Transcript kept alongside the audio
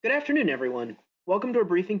Good afternoon, everyone. Welcome to our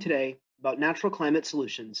briefing today about natural climate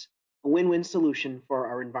solutions, a win-win solution for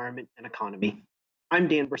our environment and economy. I'm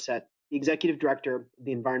Dan Brissett, the Executive Director of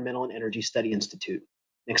the Environmental and Energy Study Institute.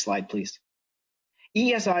 Next slide, please.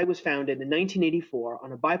 EESI was founded in 1984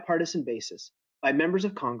 on a bipartisan basis by members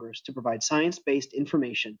of Congress to provide science-based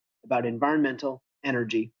information about environmental,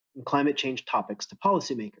 energy, and climate change topics to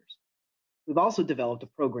policymakers. We've also developed a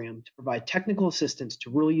program to provide technical assistance to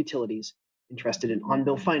rural utilities interested in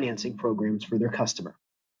on-bill financing programs for their customer.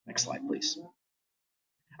 Next slide, please.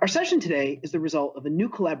 Our session today is the result of a new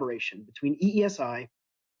collaboration between EESI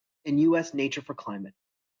and U.S. Nature for Climate.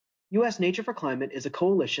 U.S. Nature for Climate is a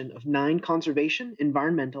coalition of 9 conservation,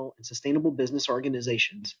 environmental, and sustainable business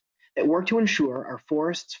organizations that work to ensure our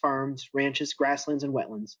forests, farms, ranches, grasslands, and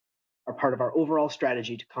wetlands are part of our overall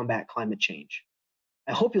strategy to combat climate change.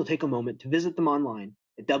 I hope you'll take a moment to visit them online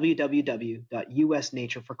at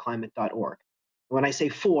www.usnatureforclimate.org. When I say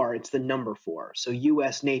 4, it's the number 4, so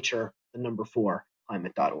US Nature, the number 4,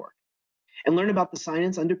 climate.org. And learn about the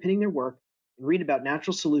science underpinning their work and read about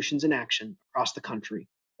natural solutions in action across the country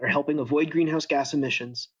that are helping avoid greenhouse gas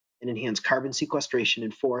emissions and enhance carbon sequestration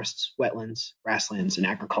in forests, wetlands, grasslands, and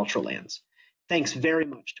agricultural lands. Thanks very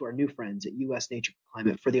much to our new friends at US Nature for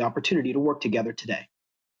Climate for the opportunity to work together today.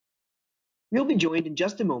 We'll be joined in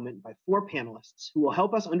just a moment by 4 panelists who will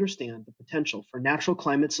help us understand the potential for natural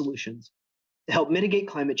climate solutions to help mitigate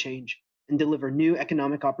climate change and deliver new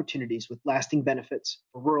economic opportunities with lasting benefits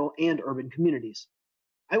for rural and urban communities.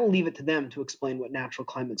 I will leave it to them to explain what natural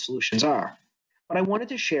climate solutions are, but I wanted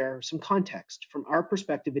to share some context from our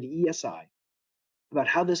perspective at EESI about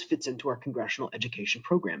how this fits into our congressional education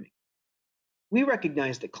programming. We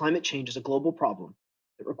recognize that climate change is a global problem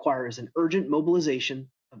that requires an urgent mobilization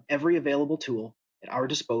of every available tool at our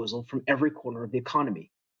disposal from every corner of the economy.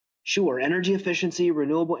 Sure, energy efficiency,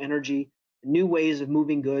 renewable energy, and new ways of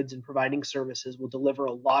moving goods and providing services will deliver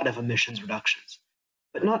a lot of emissions reductions,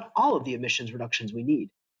 but not all of the emissions reductions we need,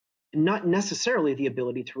 and not necessarily the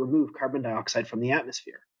ability to remove carbon dioxide from the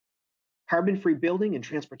atmosphere. Carbon-free building and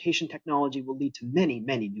transportation technology will lead to many,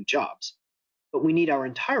 many new jobs, but we need our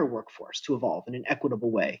entire workforce to evolve in an equitable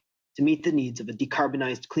way to meet the needs of a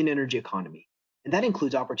decarbonized clean energy economy. And that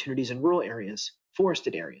includes opportunities in rural areas,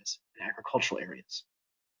 forested areas, and agricultural areas.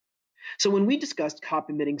 So when we discussed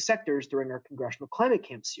COP-emitting sectors during our Congressional Climate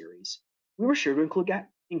Camp series, we were sure to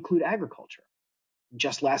include agriculture.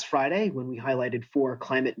 Just last Friday, when we highlighted 4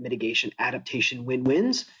 climate mitigation adaptation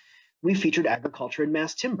win-wins, we featured agriculture and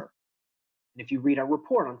mass timber. And if you read our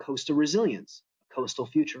report on coastal resilience, a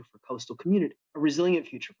resilient future for coastal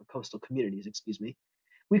communities,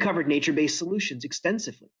 we covered nature-based solutions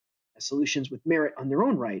extensively, as solutions with merit on their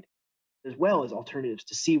own right, as well as alternatives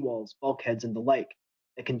to seawalls, bulkheads, and the like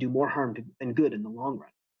that can do more harm than good in the long run.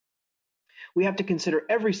 We have to consider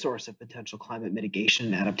every source of potential climate mitigation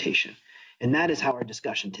and adaptation, and that is how our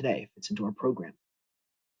discussion today fits into our program.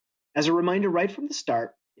 As a reminder right from the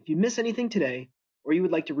start, if you miss anything today, or you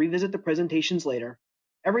would like to revisit the presentations later,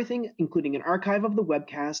 everything, including an archive of the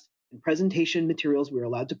webcast and presentation materials we're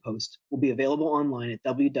allowed to post, will be available online at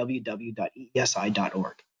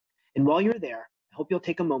www.eesi.org. And while you're there, I hope you'll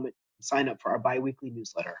take a moment and sign up for our bi-weekly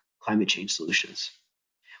newsletter, Climate Change Solutions.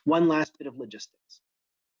 One last bit of logistics.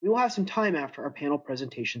 We will have some time after our panel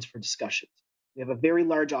presentations for discussions. We have a very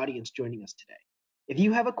large audience joining us today. If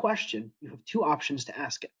you have a question, you have 2 options to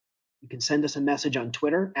ask it. You can send us a message on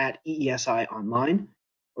Twitter at EESI Online,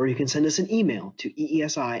 or you can send us an email to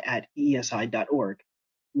eesi@eesi.org.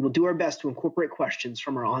 We will do our best to incorporate questions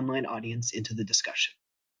from our online audience into the discussion.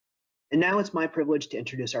 And now it's my privilege to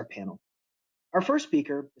introduce our panel. Our first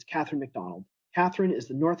speaker is Catherine McDonald. Catherine is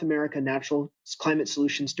the North America Natural Climate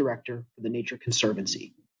Solutions Director for the Nature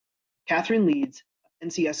Conservancy. Catherine leads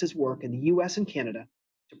NCS's work in the US and Canada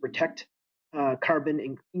to protect carbon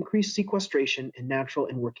and increase sequestration in natural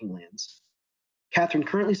and working lands. Catherine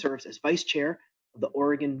currently serves as Vice Chair of the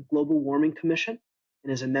Oregon Global Warming Commission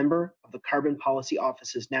and is a member of the Carbon Policy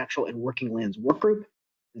Office's Natural and Working Lands Work Group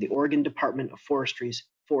and the Oregon Department of Forestry's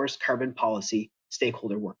Forest Carbon Policy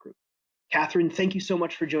Stakeholder Work Group. Catherine, thank you so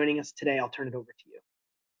much for joining us today. I'll turn it over to you.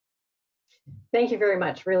 Thank you very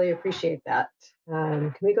much. Really appreciate that.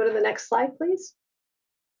 Can we go to the next slide, please?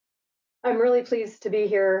 I'm really pleased to be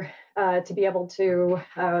here to be able to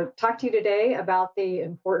talk to you today about the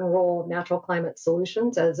important role of natural climate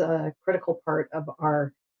solutions as a critical part of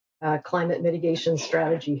our climate mitigation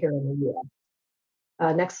strategy here in the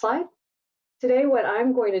U.S. Next slide. Today, what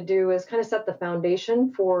I'm going to do is kind of set the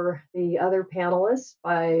foundation for the other panelists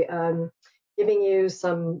by giving you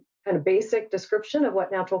some kind of basic description of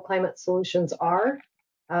what natural climate solutions are,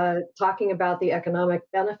 talking about the economic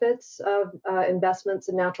benefits of investments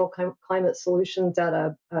in natural climate solutions at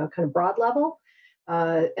a kind of broad level,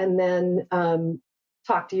 and then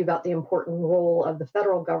talk to you about the important role of the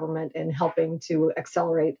federal government in helping to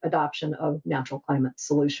accelerate adoption of natural climate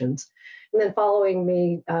solutions. And then following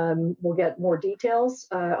me, we'll get more details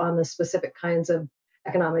on the specific kinds of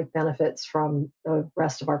economic benefits from the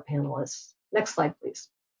rest of our panelists. Next slide, please.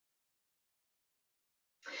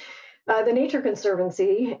 The Nature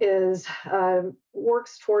Conservancy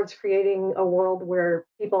works towards creating a world where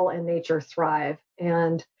people and nature thrive.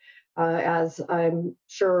 And as I'm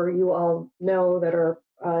sure you all know that are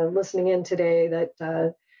listening in today,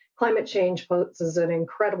 that climate change poses an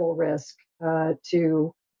incredible risk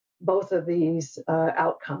to both of these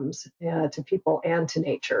outcomes, to people and to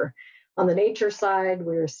nature. On the nature side,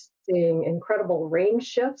 we're seeing incredible range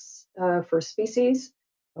shifts for species.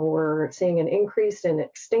 We're seeing an increase in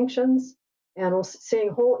extinctions, and we're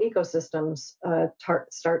seeing whole ecosystems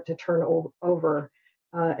start to turn over.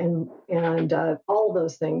 And all of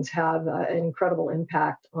those things have an incredible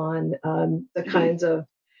impact on the kinds of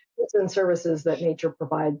goods and services that nature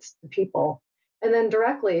provides to people. And then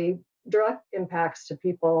direct impacts to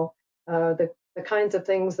people, the kinds of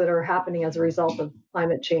things that are happening as a result of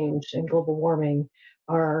climate change and global warming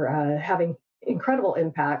are having incredible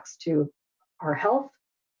impacts to our health,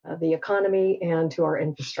 the economy, and to our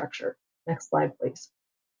infrastructure. Next slide, please.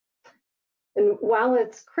 And while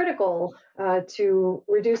it's critical to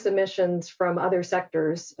reduce emissions from other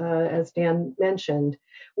sectors, as Dan mentioned,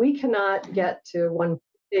 we cannot get to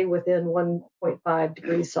stay within 1.5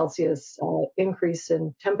 degrees Celsius increase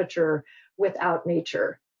in temperature without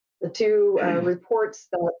nature. The two reports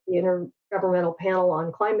that the Intergovernmental Panel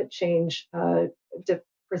on Climate Change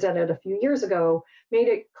presented a few years ago made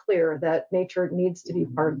it clear that nature needs to be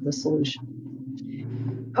part of the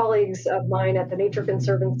solution. Colleagues of mine at the Nature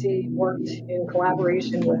Conservancy worked in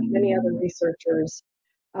collaboration with many other researchers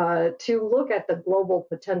to look at the global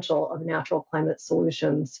potential of natural climate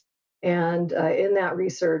solutions. And in that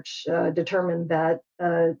research, determined that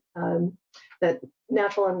that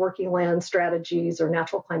natural and working land strategies or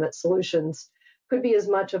natural climate solutions could be as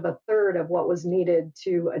much of a third of what was needed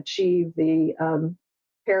to achieve the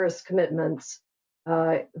Paris commitments,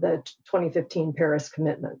 the 2015 Paris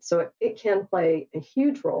commitment. So it can play a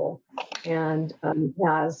huge role and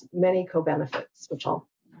has many co-benefits, which I'll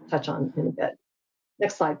touch on in a bit.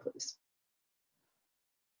 Next slide, please.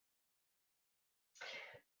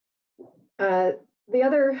 The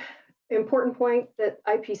other important point that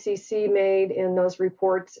IPCC made in those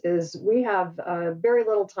reports is we have very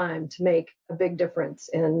little time to make a big difference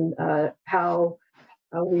in how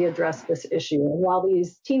we address this issue. And while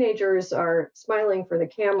these teenagers are smiling for the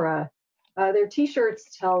camera, their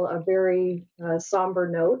t-shirts tell a very somber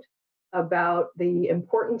note about the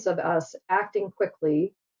importance of us acting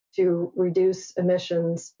quickly to reduce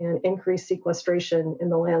emissions and increase sequestration in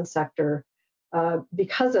the land sector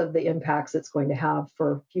because of the impacts it's going to have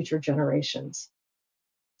for future generations,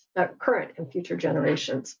 current and future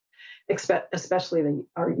generations, especially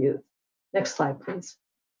our youth. Next slide, please.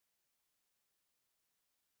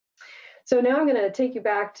 So now I'm going to take you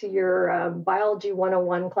back to your Biology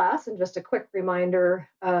 101 class, and just a quick reminder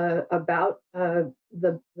about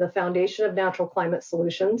the foundation of natural climate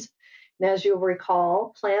solutions. And as you'll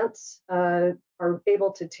recall, plants are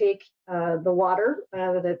able to take the water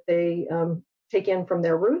that they take in from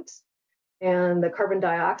their roots, and the carbon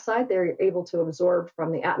dioxide they're able to absorb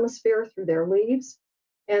from the atmosphere through their leaves,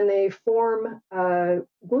 and they form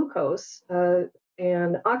glucose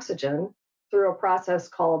and oxygen through a process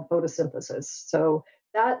called photosynthesis. So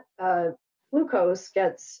that glucose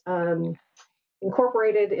gets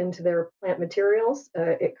incorporated into their plant materials.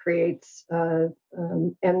 It creates, and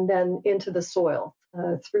then into the soil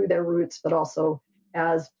through their roots, but also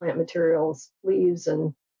as plant materials, leaves,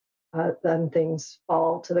 and then things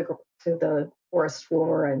fall to the forest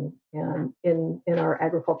floor and in our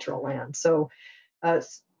agricultural land. So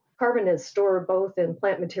carbon is stored both in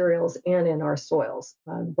plant materials and in our soils.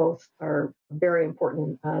 Both are very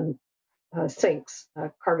important sinks,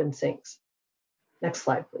 carbon sinks. Next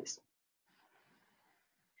slide, please.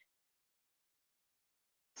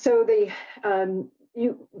 So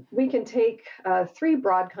we can take three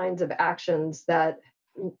broad kinds of actions that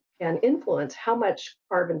can influence how much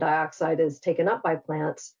carbon dioxide is taken up by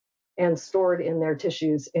plants and stored in their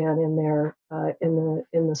tissues and in their in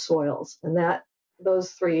the soils. And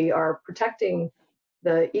those three are protecting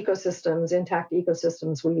the ecosystems, intact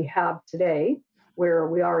ecosystems we have today, where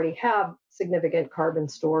we already have significant carbon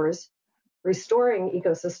stores, restoring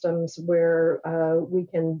ecosystems where we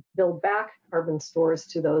can build back carbon stores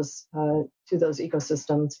to those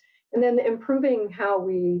ecosystems, and then improving how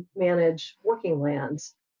we manage working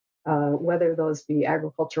lands, whether those be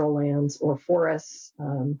agricultural lands or forests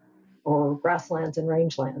or grasslands and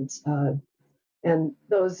rangelands. And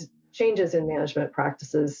those changes in management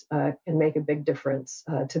practices can make a big difference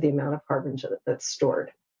to the amount of carbon that's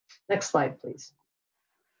stored. Next slide, please.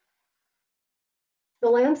 The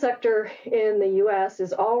land sector in the US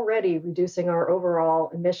is already reducing our overall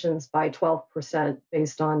emissions by 12%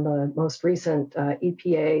 based on the most recent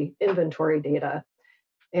EPA inventory data.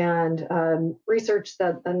 And research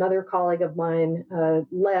that another colleague of mine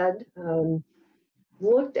led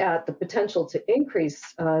looked at the potential to increase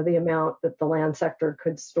the amount that the land sector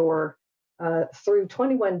could store through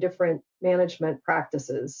 21 different management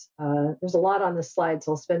practices. There's a lot on this slide,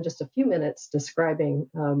 so I'll spend just a few minutes describing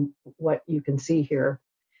what you can see here.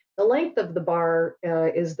 The length of the bar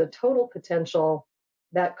is the total potential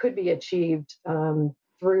that could be achieved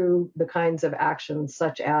through the kinds of actions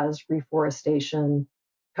such as reforestation,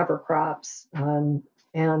 cover crops, and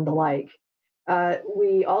the like.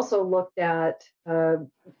 We also looked at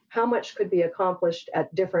how much could be accomplished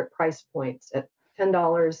at different price points, at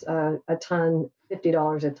 $10 a ton,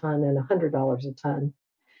 $50 a ton, and $100 a ton.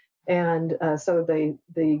 And so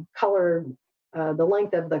the color, the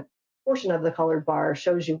length of the portion of the colored bar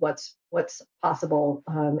shows you what's possible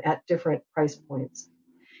at different price points.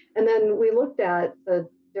 And then we looked at the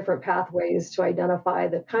different pathways to identify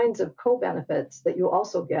the kinds of co-benefits that you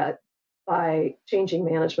also get by changing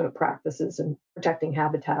management practices and protecting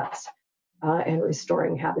habitats and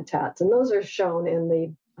restoring habitats. And those are shown in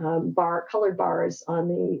the colored bars on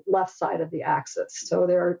the left side of the axis. So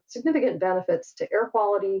there are significant benefits to air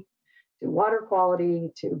quality, to water quality,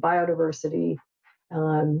 to biodiversity.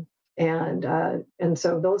 And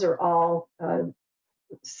so those are all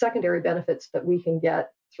secondary benefits that we can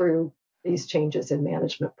get through these changes in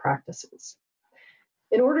management practices.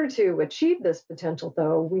 In order to achieve this potential,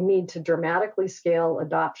 though, we need to dramatically scale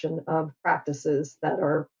adoption of practices that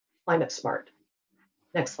are climate smart.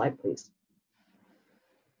 Next slide, please.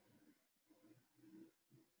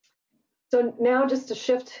 So now just to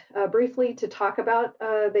shift briefly to talk about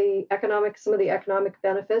some of the economic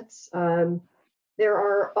benefits. There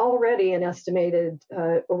are already an estimated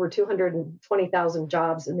over 220,000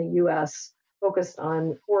 jobs in the US focused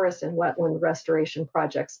on forest and wetland restoration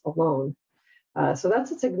projects alone. So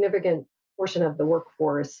that's a significant portion of the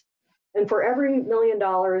workforce. And for every $1 million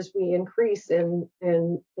we increase in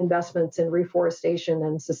investments in reforestation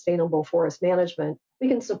and sustainable forest management, we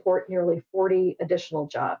can support nearly 40 additional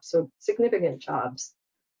jobs, so significant jobs.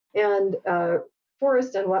 And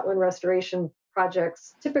forest and wetland restoration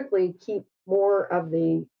projects typically keep more of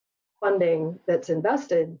the funding that's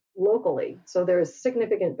invested locally. So there's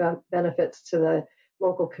significant benefits to the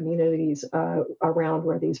local communities around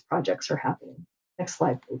where these projects are happening. Next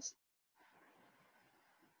slide, please.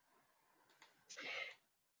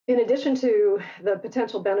 In addition to the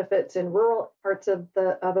potential benefits in rural parts of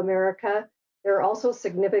America, there are also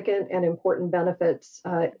significant and important benefits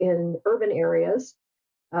in urban areas.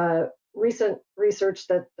 Recent research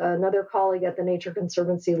that another colleague at the Nature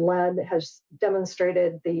Conservancy led has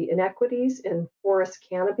demonstrated the inequities in forest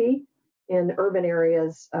canopy in urban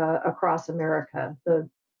areas across America.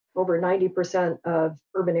 Over 90% of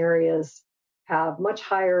urban areas have much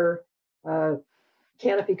higher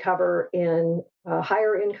canopy cover in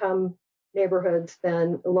higher income neighborhoods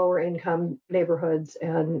than lower income neighborhoods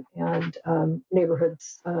and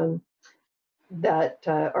neighborhoods that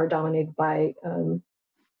are dominated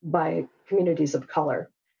by communities of color.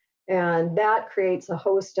 And that creates a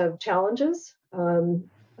host of challenges.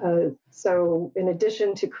 So in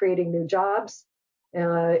addition to creating new jobs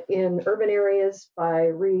in urban areas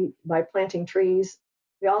by planting trees,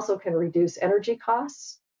 we also can reduce energy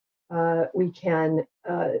costs. We can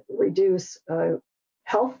reduce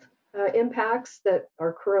health impacts that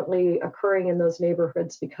are currently occurring in those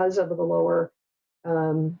neighborhoods because of the lower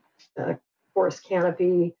forest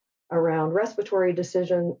canopy around respiratory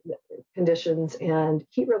conditions and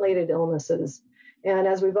heat-related illnesses. And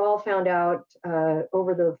as we've all found out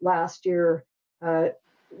over the last year,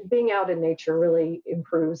 being out in nature really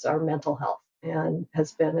improves our mental health and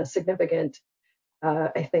has been a significant,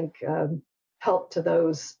 I think, help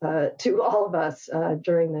to all of us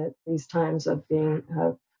during these times of being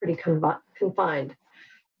pretty confined.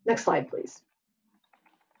 Next slide, please.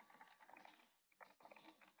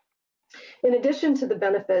 In addition to the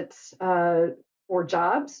benefits for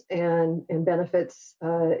jobs and benefits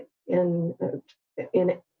in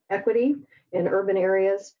equity in urban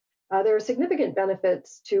areas, there are significant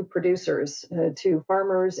benefits to producers, to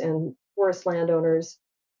farmers and forest landowners.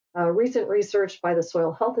 Recent research by the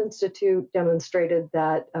Soil Health Institute demonstrated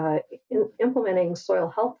that implementing soil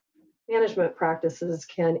health management practices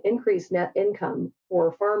can increase net income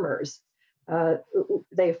for farmers.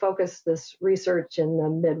 They focused this research in the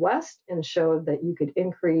Midwest and showed that you could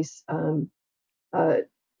increase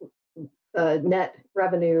net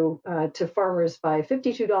revenue to farmers by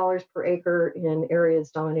 $52 per acre in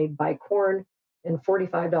areas dominated by corn and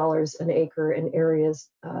 $45 an acre in areas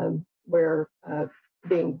where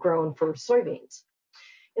being grown for soybeans.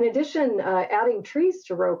 In addition, adding trees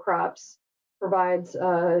to row crops provides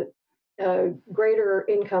greater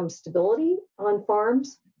income stability on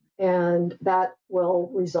farms, and that will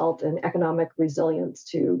result in economic resilience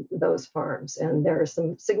to those farms. And there is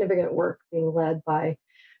some significant work being led by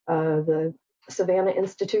the Savannah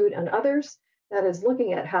Institute and others that is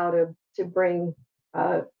looking at how to bring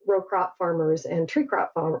row crop farmers and tree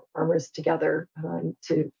crop farmers together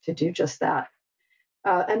to do just that.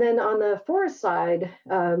 And then on the forest side,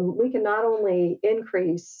 we can not only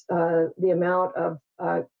increase the amount of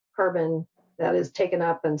carbon that is taken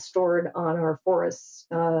up and stored on our forests,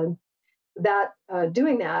 doing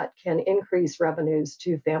that can increase revenues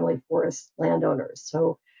to family forest landowners.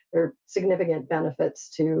 So there are significant benefits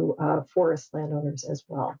to forest landowners as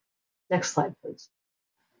well. Next slide, please.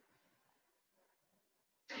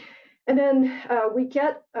 And then we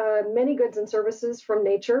get many goods and services from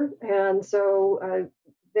nature. And so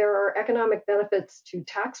there are economic benefits to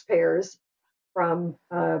taxpayers from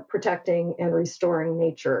protecting and restoring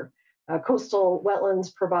nature. Coastal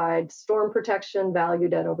wetlands provide storm protection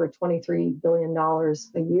valued at over $23 billion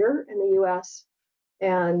a year in the US.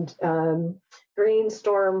 And green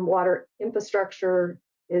storm water infrastructure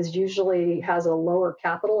usually has a lower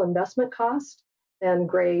capital investment cost than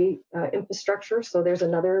gray infrastructure. So there's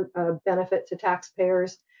another benefit to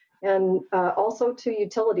taxpayers and also to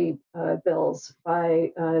utility bills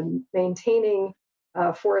by maintaining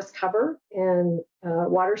forest cover in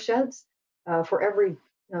watersheds. For every,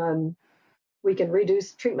 we can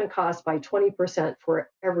reduce treatment costs by 20% for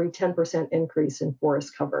every 10% increase in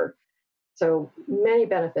forest cover. So many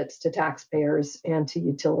benefits to taxpayers and to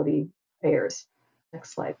utility payers.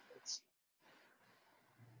 Next slide, please.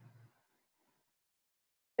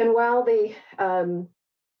 And while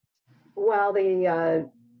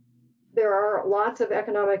there are lots of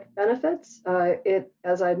economic benefits,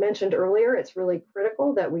 as I mentioned earlier, it's really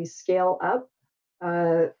critical that we scale up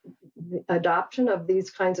the adoption of these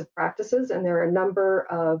kinds of practices. And there are a number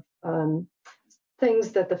of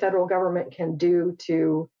things that the federal government can do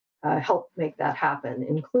to help make that happen,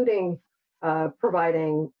 including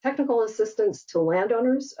providing technical assistance to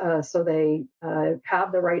landowners so they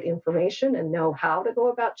have the right information and know how to go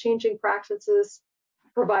about changing practices,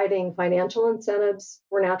 providing financial incentives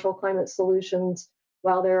for natural climate solutions.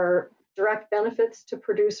 While there are direct benefits to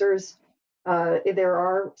producers, there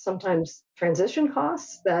are sometimes transition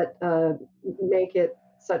costs that make it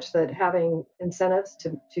such that having incentives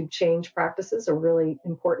to change practices are really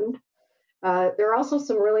important. There are also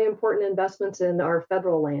some really important investments in our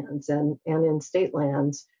federal lands and in state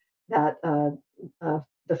lands that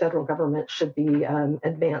the federal government should be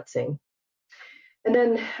advancing. And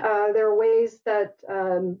then there are ways that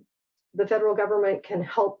the federal government can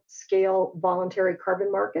help scale voluntary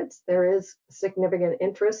carbon markets. There is significant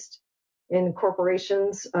interest in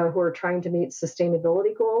corporations who are trying to meet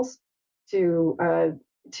sustainability goals to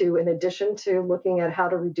in addition to looking at how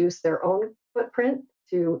to reduce their own footprint,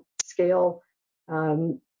 to scale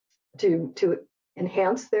to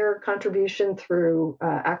enhance their contribution through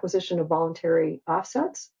acquisition of voluntary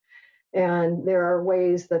offsets. And there are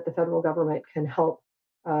ways that the federal government can help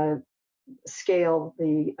scale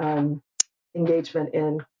the engagement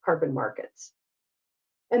in carbon markets.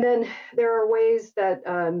 And then there are ways that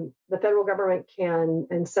the federal government can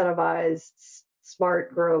incentivize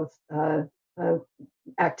smart growth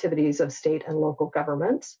activities of state and local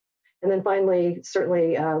governments. And then finally,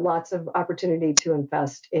 certainly lots of opportunity to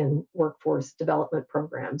invest in workforce development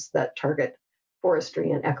programs that target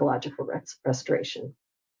forestry and ecological restoration.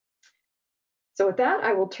 So with that,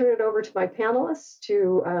 I will turn it over to my panelists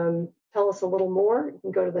to tell us a little more. You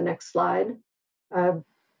can go to the next slide.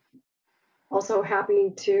 Also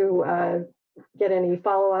happy to get any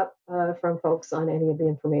follow-up from folks on any of the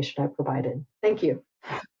information I provided. Thank you.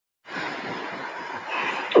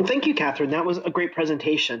 Well, thank you, Catherine. That was a great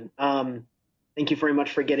presentation. Thank you very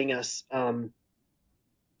much for getting us off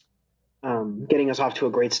to a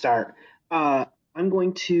great start. I'm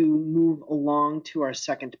going to move along to our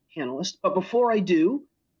second panelist, but before I do,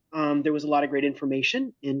 There was a lot of great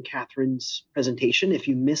information in Catherine's presentation. If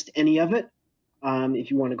you missed any of it,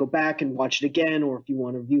 if you want to go back and watch it again, or if you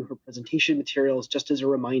want to view her presentation materials, just as a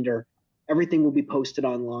reminder, everything will be posted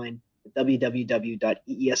online at www.eesi.org.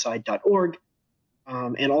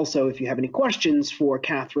 And also, if you have any questions for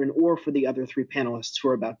Catherine or for the other three panelists who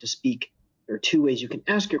are about to speak, there are two ways you can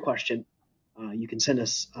ask your question. You can send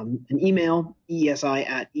us an email,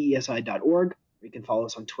 eesi@eesi.org, or you can follow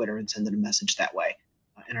us on Twitter and send in a message that way.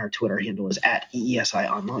 And our Twitter handle is @EESI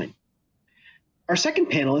Online. Our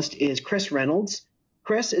second panelist is Chris Reynolds.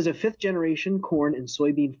 Chris is a fifth-generation corn and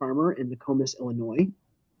soybean farmer in Nokomis, Illinois.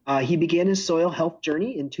 He began his soil health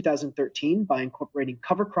journey in 2013 by incorporating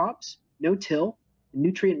cover crops, no-till, and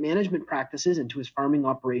nutrient management practices into his farming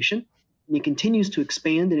operation, and he continues to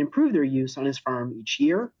expand and improve their use on his farm each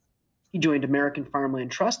year. He joined American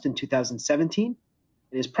Farmland Trust in 2017,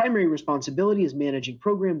 and his primary responsibility is managing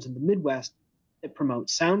programs in the Midwest that promote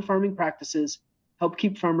sound farming practices, help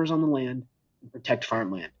keep farmers on the land, and protect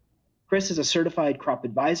farmland. Chris is a certified crop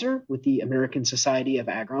advisor with the American Society of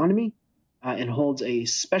Agronomy and holds a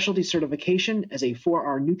specialty certification as a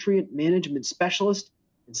 4R nutrient management specialist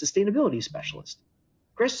and sustainability specialist.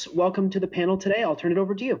 Chris, welcome to the panel today. I'll turn it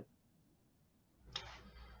over to you.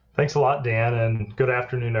 Thanks a lot, Dan, and good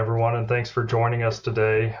afternoon, everyone, and thanks for joining us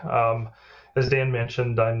today. As Dan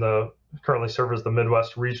mentioned, currently serve as the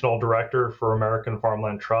Midwest Regional Director for American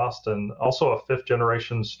Farmland Trust and also a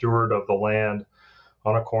fifth-generation steward of the land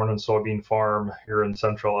on a corn and soybean farm here in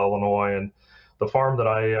central Illinois. And the farm that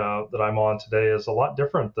I'm on today is a lot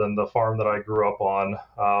different than the farm that I grew up on.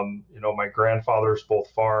 My grandfathers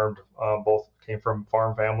both farmed, both came from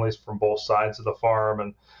farm families from both sides of the farm,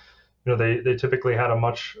 and they typically had a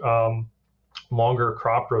much longer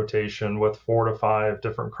crop rotation with 4 to 5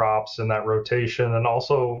 different crops in that rotation, and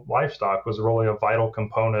also livestock was really a vital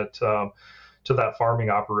component to that farming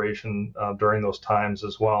operation during those times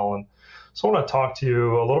as well. And so I want to talk to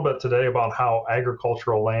you a little bit today about how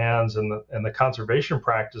agricultural lands and the conservation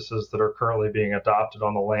practices that are currently being adopted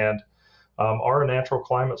on the land are a natural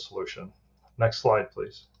climate solution. Next slide,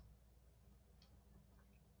 please.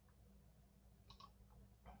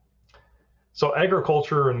 So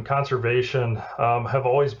agriculture and conservation have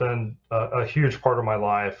always been a huge part of my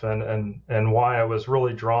life, and why I was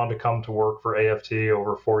really drawn to come to work for AFT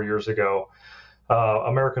over 4 years ago.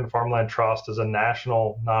 American Farmland Trust is a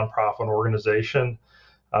national nonprofit organization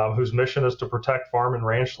whose mission is to protect farm and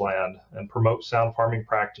ranch land and promote sound farming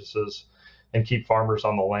practices and keep farmers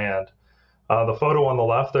on the land. The photo on the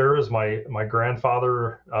left there is my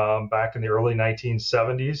grandfather back in the early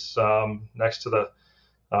 1970s next to the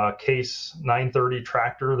Case 930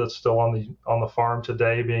 tractor that's still on the farm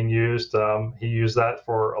today being used. He used that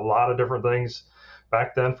for a lot of different things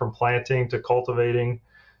back then, from planting to cultivating,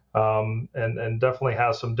 and definitely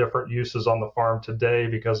has some different uses on the farm today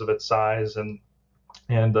because of its size and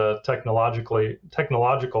the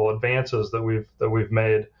technological advances that we've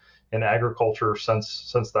made in agriculture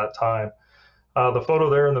since that time. The photo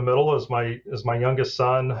there in the middle is my youngest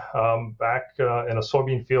son back in a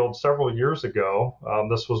soybean field several years ago.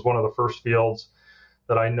 This was one of the first fields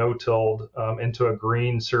that I no-tilled into a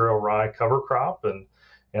green cereal rye cover crop,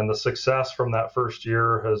 and the success from that first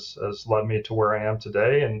year has led me to where I am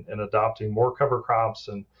today and adopting more cover crops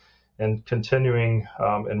and continuing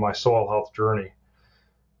in my soil health journey.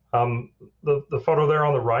 The photo there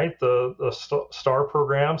on the right, the STAR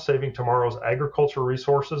program, Saving Tomorrow's Agriculture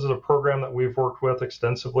Resources, is a program that we've worked with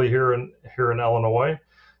extensively here in Illinois.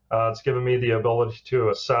 It's given me the ability to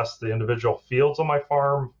assess the individual fields on my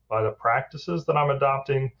farm by the practices that I'm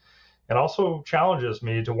adopting, and also challenges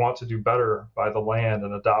me to want to do better by the land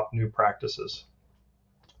and adopt new practices.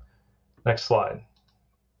 Next slide.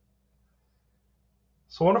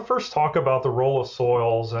 So I want to first talk about the role of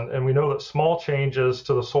soils, and we know that small changes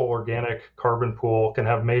to the soil organic carbon pool can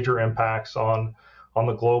have major impacts on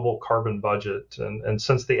the global carbon budget. And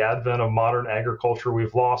since the advent of modern agriculture,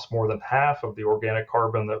 we've lost more than half of the organic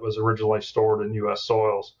carbon that was originally stored in U.S.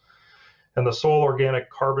 soils. And the soil organic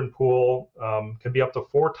carbon pool can be up to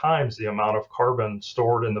 4 times the amount of carbon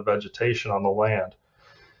stored in the vegetation on the land.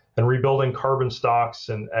 And rebuilding carbon stocks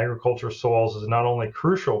in agriculture soils is not only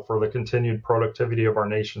crucial for the continued productivity of our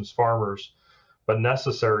nation's farmers, but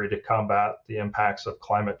necessary to combat the impacts of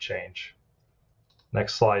climate change.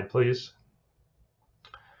 Next slide, please.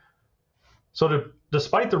 So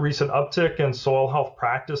despite the recent uptick in soil health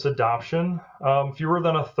practice adoption, fewer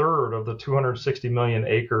than a third of the 260 million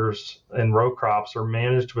acres in row crops are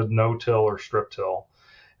managed with no-till or strip-till,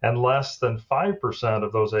 and less than 5%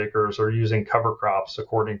 of those acres are using cover crops,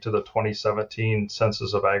 according to the 2017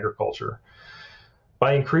 Census of Agriculture.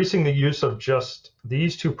 By increasing the use of just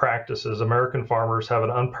these two practices, American farmers have an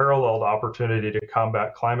unparalleled opportunity to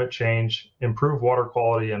combat climate change, improve water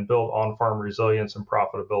quality, and build on-farm resilience and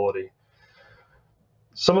profitability.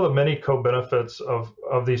 Some of the many co-benefits of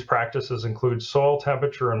these practices include soil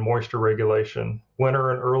temperature and moisture regulation, winter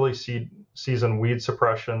and early season weed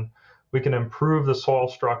suppression. We can improve the soil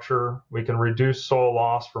structure. We can reduce soil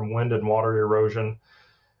loss from wind and water erosion,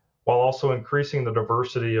 while also increasing the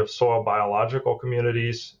diversity of soil biological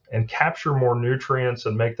communities and capture more nutrients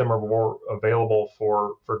and make them more available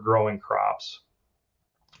for growing crops.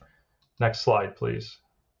 Next slide, please.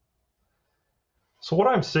 So what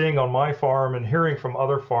I'm seeing on my farm and hearing from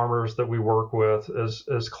other farmers that we work with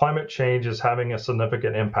is climate change is having a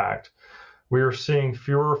significant impact. We are seeing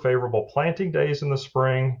fewer favorable planting days in the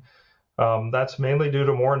spring. That's mainly due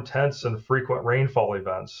to more intense and frequent rainfall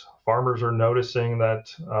events. Farmers are noticing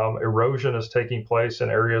that erosion is taking place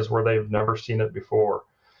in areas where they've never seen it before.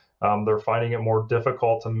 They're finding it more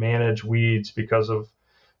difficult to manage weeds because of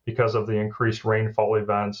the increased rainfall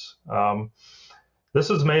events. This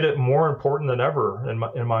has made it more important than ever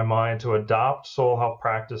in my mind to adopt soil health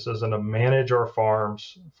practices and to manage our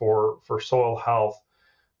farms for soil health.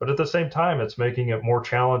 But at the same time, it's making it more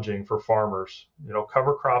challenging for farmers.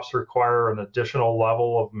 Cover crops require an additional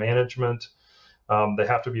level of management. They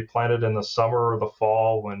have to be planted in the summer or the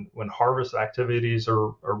fall when harvest activities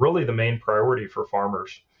are really the main priority for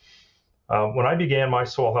farmers. When I began my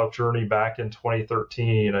soil health journey back in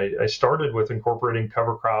 2013, I started with incorporating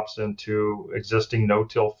cover crops into existing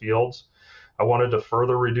no-till fields. I wanted to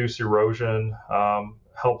further reduce erosion,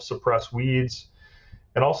 help suppress weeds,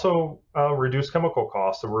 and also reduce chemical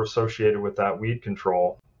costs that were associated with that weed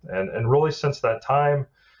control. And really since that time,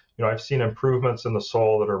 I've seen improvements in the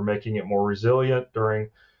soil that are making it more resilient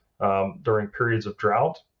during periods of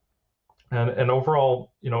drought. And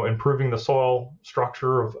overall, improving the soil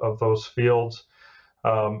structure of those fields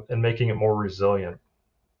and making it more resilient.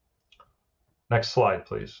 Next slide,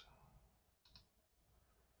 please.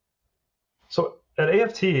 So at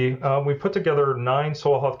AFT, we put together 9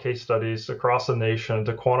 soil health case studies across the nation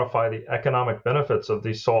to quantify the economic benefits of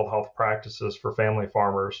these soil health practices for family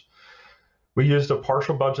farmers. We used a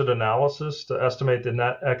partial budget analysis to estimate the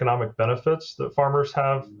net economic benefits that farmers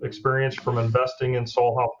have experienced from investing in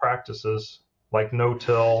soil health practices like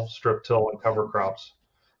no-till, strip-till, and cover crops.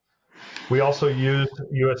 We also used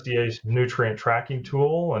USDA's nutrient tracking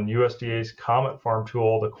tool and USDA's Comet Farm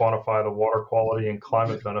tool to quantify the water quality and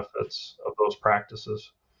climate benefits of those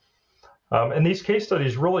practices. And these case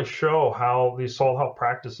studies really show how these soil health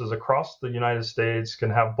practices across the United States can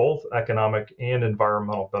have both economic and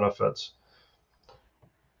environmental benefits.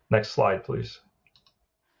 Next slide, please.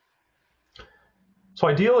 So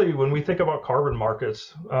ideally, when we think about carbon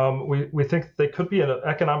markets, we think they could be an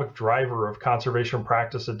economic driver of conservation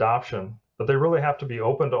practice adoption, but they really have to be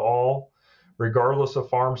open to all, regardless of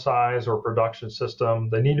farm size or production system.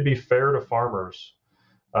 They need to be fair to farmers.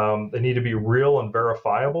 They need to be real and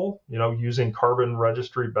verifiable, using carbon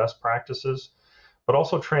registry best practices, but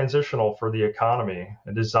also transitional for the economy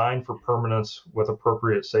and designed for permanence with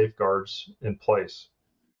appropriate safeguards in place.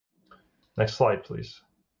 Next slide, please.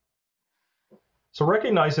 So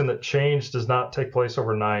recognizing that change does not take place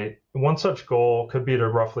overnight, one such goal could be to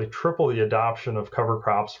roughly triple the adoption of cover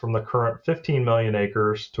crops from the current 15 million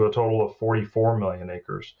acres to a total of 44 million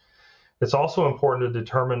acres. It's also important to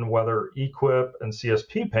determine whether EQIP and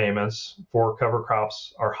CSP payments for cover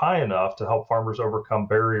crops are high enough to help farmers overcome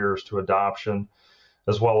barriers to adoption,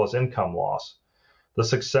 as well as income loss. The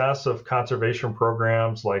success of conservation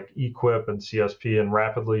programs like EQIP and CSP in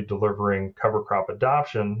rapidly delivering cover crop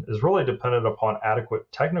adoption is really dependent upon adequate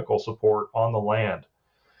technical support on the land.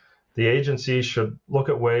 The agency should look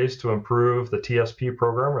at ways to improve the TSP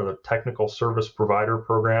program, or the Technical Service Provider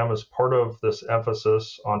program, as part of this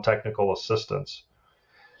emphasis on technical assistance.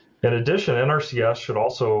 In addition, NRCS should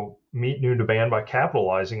also meet new demand by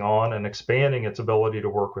capitalizing on and expanding its ability to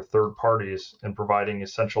work with third parties in providing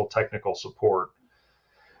essential technical support.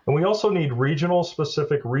 And we also need regional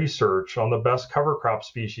specific research on the best cover crop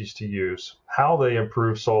species to use, how they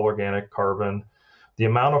improve soil organic carbon, the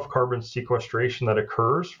amount of carbon sequestration that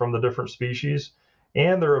occurs from the different species,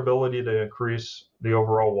 and their ability to increase the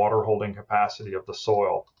overall water holding capacity of the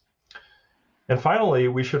soil. And finally,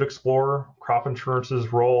 we should explore crop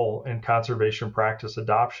insurance's role in conservation practice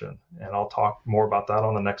adoption. And I'll talk more about that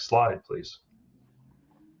on the next slide, please.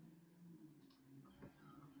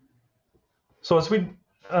 So as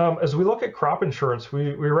we look at crop insurance,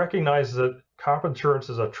 we recognize that crop insurance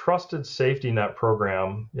is a trusted safety net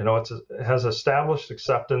program. It has established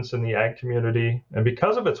acceptance in the ag community, and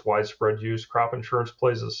because of its widespread use, crop insurance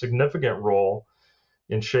plays a significant role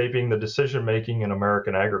in shaping the decision-making in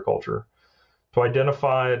American agriculture. To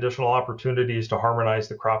identify additional opportunities to harmonize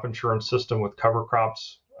the crop insurance system with cover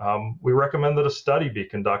crops, we recommend that a study be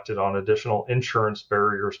conducted on additional insurance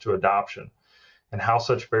barriers to adoption and how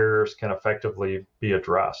such barriers can effectively be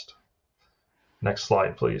addressed. Next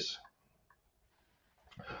slide, please.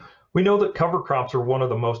 We know that cover crops are one of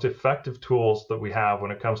the most effective tools that we have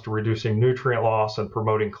when it comes to reducing nutrient loss and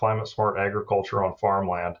promoting climate-smart agriculture on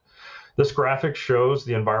farmland. This graphic shows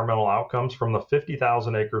the environmental outcomes from the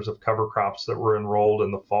 50,000 acres of cover crops that were enrolled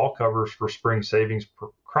in the fall covers for spring savings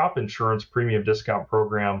crop insurance premium discount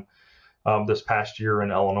program this past year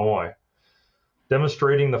in Illinois.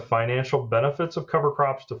 Demonstrating the financial benefits of cover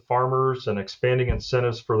crops to farmers and expanding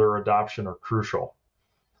incentives for their adoption are crucial.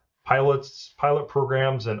 Pilot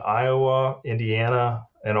programs in Iowa, Indiana,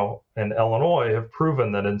 and Illinois have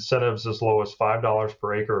proven that incentives as low as $5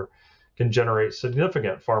 per acre can generate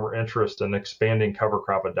significant farmer interest in expanding cover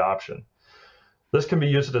crop adoption. This can be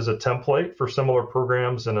used as a template for similar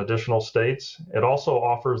programs in additional states. It also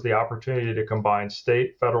offers the opportunity to combine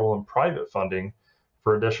state, federal, and private funding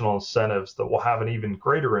for additional incentives that will have an even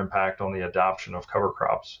greater impact on the adoption of cover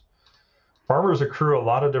crops. Farmers accrue a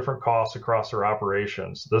lot of different costs across their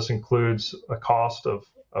operations. This includes a cost of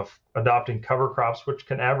adopting cover crops, which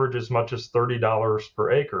can average as much as $30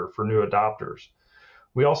 per acre for new adopters.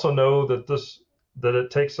 We also know that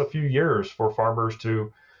it takes a few years for farmers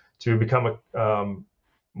to become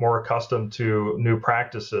more accustomed to new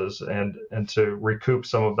practices and to recoup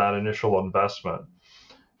some of that initial investment.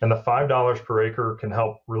 And the $5 per acre can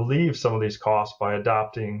help relieve some of these costs by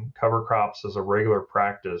adopting cover crops as a regular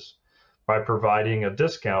practice by providing a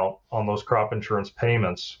discount on those crop insurance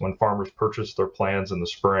payments when farmers purchase their plans in the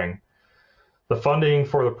spring. The funding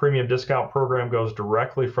for the premium discount program goes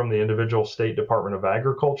directly from the individual state Department of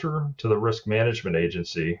Agriculture to the Risk Management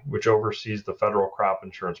Agency, which oversees the federal crop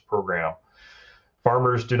insurance program.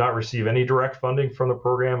 Farmers do not receive any direct funding from the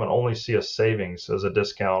program and only see a savings as a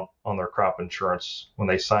discount on their crop insurance when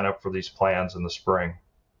they sign up for these plans in the spring.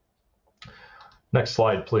 Next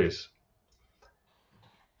slide, please.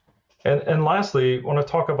 And lastly, I want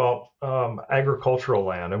to talk about agricultural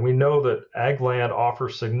land. And we know that ag land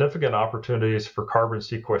offers significant opportunities for carbon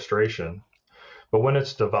sequestration. But when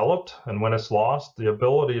it's developed and when it's lost, the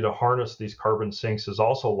ability to harness these carbon sinks is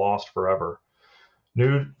also lost forever.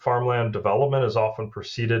 New farmland development is often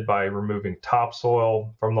preceded by removing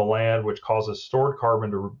topsoil from the land, which causes stored carbon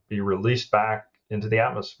to be released back into the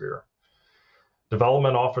atmosphere.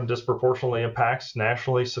 Development often disproportionately impacts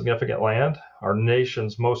nationally significant land, our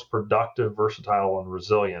nation's most productive, versatile, and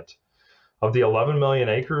resilient. Of the 11 million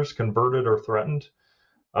acres converted or threatened,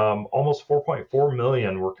 almost 4.4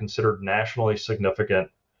 million were considered nationally significant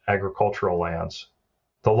agricultural lands.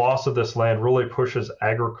 The loss of this land really pushes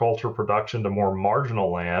agriculture production to more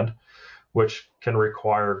marginal land, which can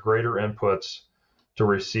require greater inputs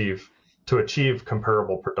to achieve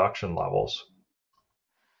comparable production levels.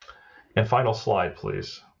 And final slide,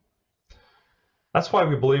 please. That's why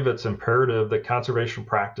we believe it's imperative that conservation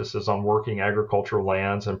practices on working agricultural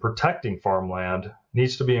lands and protecting farmland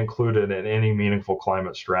needs to be included in any meaningful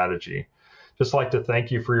climate strategy. Just like to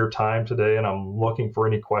thank you for your time today, and I'm looking for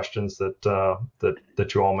any questions that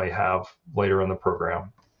you all may have later in the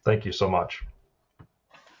program. Thank you so much.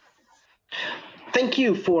 Thank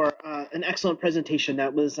you for an excellent presentation.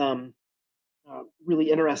 That was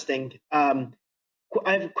really interesting.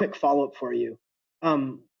 I have a quick follow-up for you.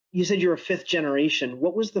 You said you're a fifth generation.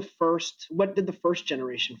 What did the first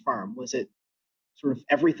generation farm? Was it sort of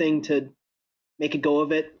everything to make a go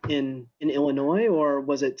of it in Illinois, or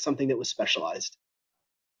was it something that was specialized?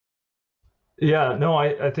 Yeah, no,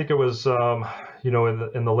 I think it was, in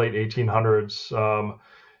the late 1800s,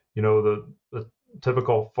 the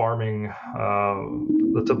typical farming,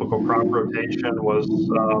 the typical crop rotation was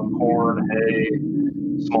corn,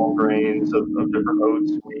 hay, small grains of different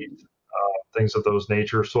oats, wheat, things of those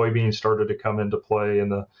nature. Soybeans started to come into play in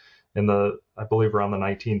the I believe around the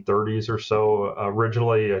 1930s or so.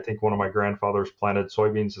 Originally, I think one of my grandfathers planted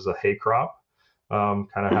soybeans as a hay crop, kind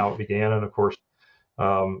of how it began. And of course,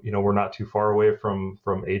 we're not too far away from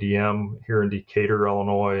ADM here in Decatur,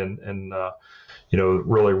 Illinois, and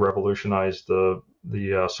really revolutionized the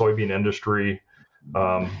soybean industry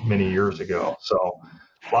many years ago. So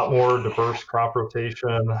a lot more diverse crop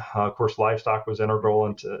rotation. Of course, livestock was integral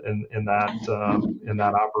in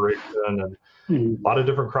that operation, and a lot of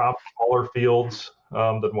different crops, smaller fields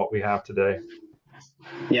than what we have today.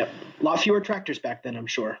 Yep, a lot fewer tractors back then, I'm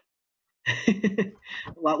sure. A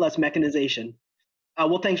lot less mechanization.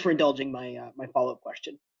 Well, thanks for indulging my follow-up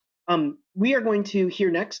question. We are going to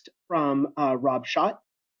hear next from Rob Schott.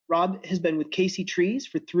 Rob has been with Casey Trees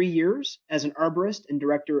for 3 years as an arborist and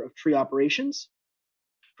director of tree operations.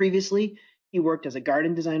 Previously, he worked as a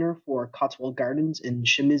garden designer for Cotswold Gardens and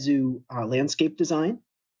Shimizu Landscape Design.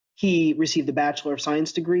 He received a Bachelor of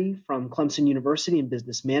Science degree from Clemson University in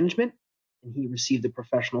Business Management, and he received a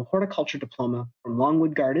professional horticulture diploma from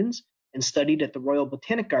Longwood Gardens and studied at the Royal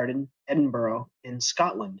Botanic Garden, Edinburgh, in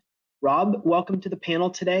Scotland. Rob, welcome to the panel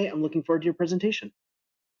today. I'm looking forward to your presentation.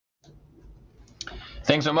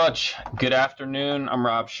 Thanks so much. Good afternoon. I'm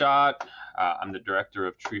Rob Schott. I'm the Director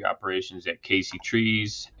of Tree Operations at Casey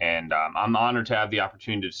Trees, and I'm honored to have the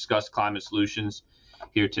opportunity to discuss climate solutions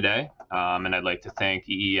here today. And I'd like to thank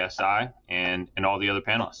EESI and all the other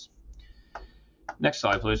panelists. Next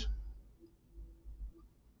slide, please.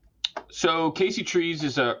 So Casey Trees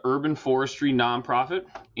is an urban forestry nonprofit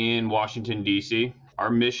in Washington, D.C. Our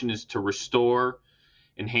mission is to restore,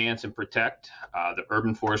 enhance, and protect the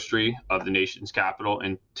urban forestry of the nation's capital,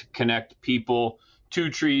 and to connect people to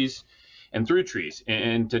trees and through trees,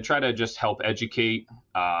 and to try to just help educate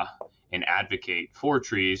and advocate for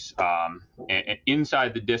trees and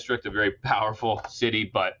inside the district, a very powerful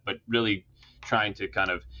city, but really trying to kind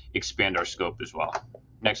of expand our scope as well.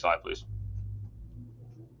 Next slide, please.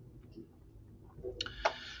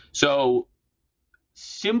 So,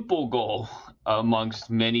 simple goal amongst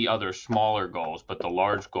many other smaller goals, but the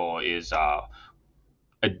large goal is a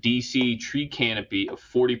DC tree canopy of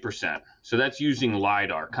 40%. So that's using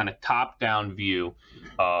LiDAR, kind of top-down view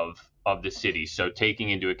of the city. So taking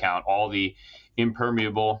into account all the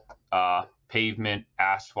impermeable pavement,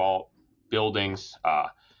 asphalt, buildings,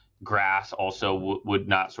 grass also would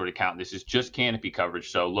not sort of count. This is just canopy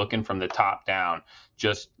coverage. So looking from the top down,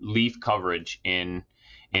 just leaf coverage in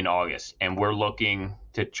August, and we're looking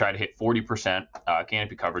to try to hit 40%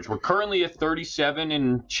 canopy coverage. We're currently at 37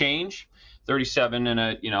 and change, 37 and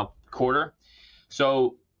a quarter.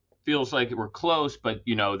 So feels like we're close, but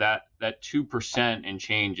that 2% and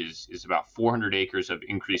change is about 400 acres of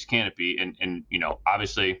increased canopy, and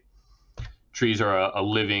obviously trees are a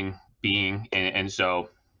living being, and so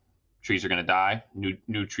trees are going to die,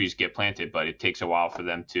 new trees get planted, but it takes a while for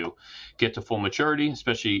them to get to full maturity,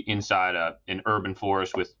 especially inside an urban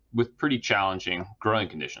forest with pretty challenging growing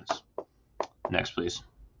conditions. Next, please.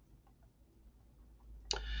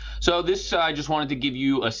 So this, I just wanted to give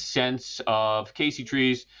you a sense of Casey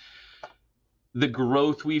Trees, the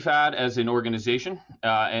growth we've had as an organization,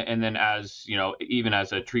 and then as even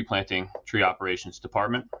as a tree operations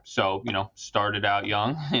department. So started out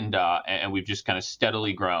young, and we've just kind of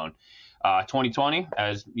steadily grown. 2020,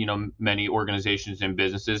 as many organizations and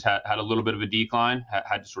businesses had a little bit of a decline,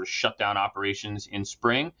 had to sort of shut down operations in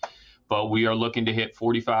spring, but we are looking to hit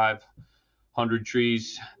 4,500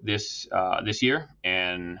 trees this year,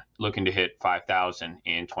 and looking to hit 5,000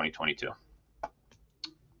 in 2022.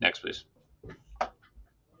 Next, please.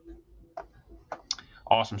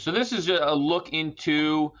 Awesome. So this is a look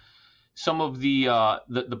into some of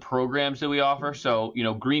the programs that we offer. So,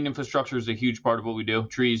 green infrastructure is a huge part of what we do.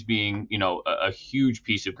 Trees being, a huge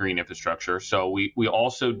piece of green infrastructure. So we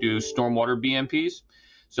also do stormwater BMPs.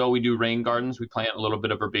 So we do rain gardens. We plant a little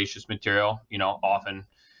bit of herbaceous material, often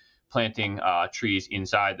planting trees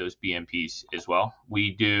inside those BMPs as well.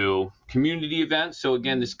 We do community events. So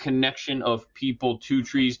again, this connection of people to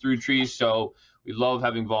trees through trees. So we love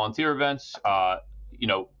having volunteer events.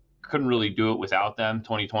 Couldn't really do it without them.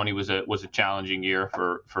 2020 was a challenging year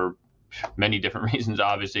for many different reasons,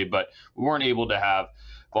 obviously, but we weren't able to have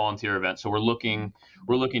volunteer events. So we're looking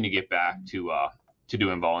to get back to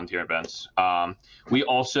doing volunteer events. We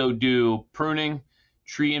also do pruning,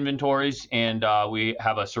 tree inventories, and we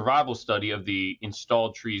have a survival study of the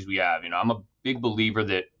installed trees we have. I'm a big believer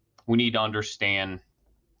that we need to understand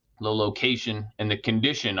the location and the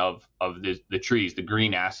condition of the trees, the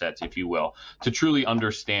green assets, if you will, to truly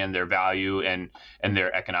understand their value and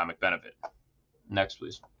their economic benefit. Next,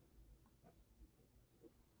 please.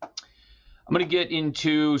 I'm going to get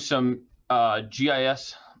into some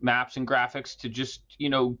GIS maps and graphics to just,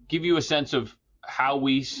 give you a sense of how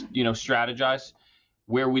we, strategize,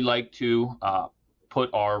 where we like to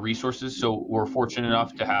put our resources. So we're fortunate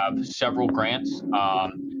enough to have several grants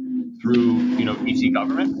through DC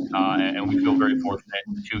government, and we feel very fortunate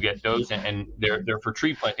to get those, and they're for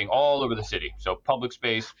tree planting all over the city. So public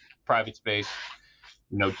space, private space,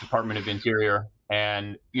 Department of Interior,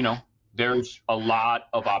 and there's a lot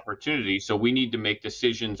of opportunity. So we need to make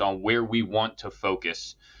decisions on where we want to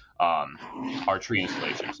focus our tree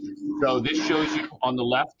installations. So this shows you on the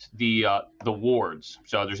left the wards.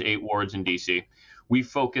 So there's 8 wards in DC. We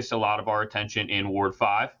focus a lot of our attention in Ward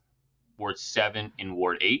 5, Ward 7, and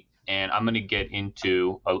Ward 8. and I'm going to get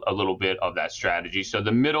into a little bit of that strategy. So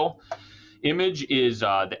the middle image is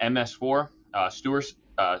the MS4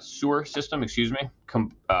 sewer system,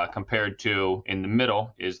 compared to, in the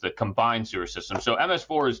middle, is the combined sewer system. So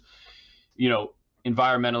MS4 is,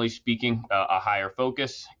 environmentally speaking, a higher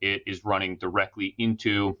focus. It is running directly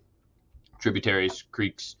into tributaries,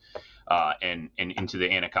 creeks, and into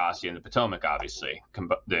the Anacostia and the Potomac. Obviously,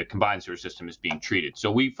 the combined sewer system is being treated.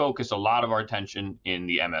 So we focus a lot of our attention in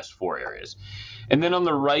the MS4 areas. And then on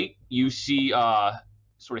the right, you see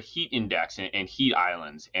sort of heat index and heat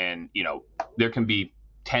islands. And, there can be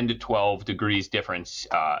 10 to 12 degrees difference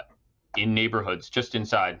in neighborhoods just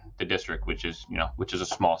inside the district, which is a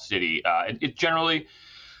small city. It generally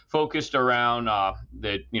focused around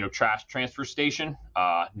the trash transfer station,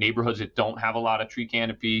 neighborhoods that don't have a lot of tree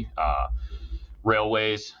canopy,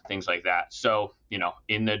 railways, things like that. So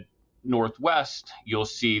in the Northwest, you'll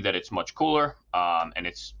see that it's much cooler, and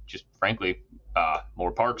it's just frankly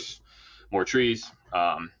more parks, more trees,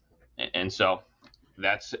 and so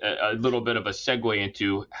that's a little bit of a segue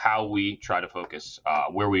into how we try to focus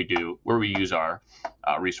where we use our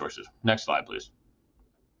resources. Next slide, please.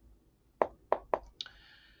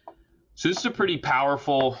 So this is a pretty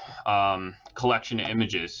powerful collection of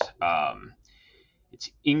images. It's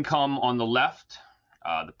income on the left,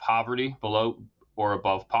 the poverty below or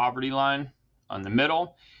above poverty line on the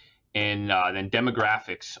middle, and then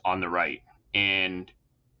demographics on the right. And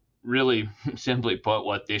really, simply put,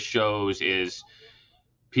 what this shows is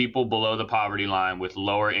people below the poverty line with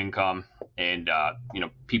lower income and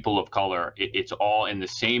people of color. It's all in the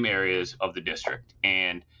same areas of the district.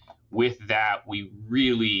 And with that, we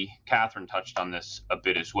really, Catherine touched on this a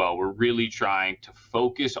bit as well, we're really trying to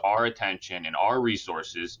focus our attention and our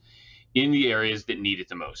resources in the areas that need it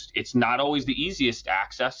the most. It's not always the easiest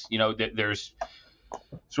access. There's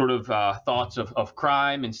sort of thoughts of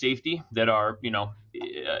crime and safety that are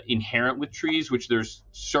inherent with trees, which there's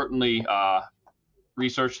certainly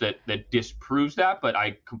research that disproves that, but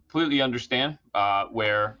I completely understand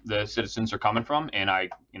where the citizens are coming from, and I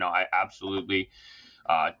absolutely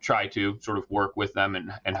try to sort of work with them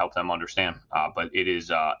and help them understand. But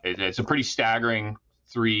it's a pretty staggering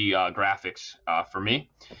three graphics for me.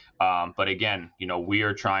 But again, we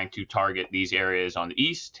are trying to target these areas on the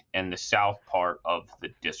east and the south part of the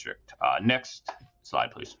district. Next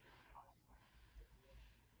slide, please.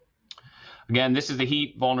 Again, this is the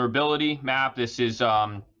heat vulnerability map. This is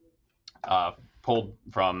pulled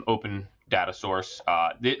from open data source.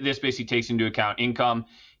 This basically takes into account income,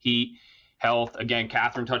 heat, health. Again,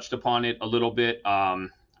 Catherine touched upon it a little bit.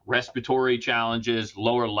 Respiratory challenges,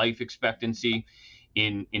 lower life expectancy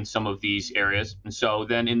in some of these areas. And so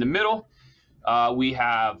then in the middle, we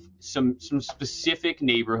have some specific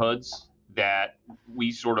neighborhoods that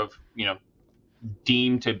we sort of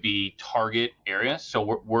deem to be target areas.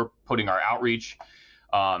 So we're putting our outreach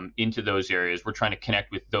into those areas. We're trying to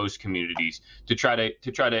connect with those communities to try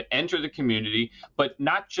to enter the community, but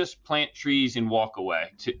not just plant trees and walk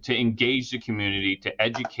away. To engage the community, to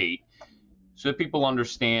educate, so that people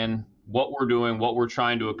understand what we're doing, what we're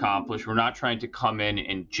trying to accomplish. We're not trying to come in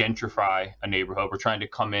and gentrify a neighborhood. We're trying to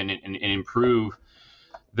come in and improve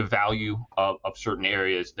the value of certain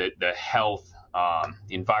areas, the health,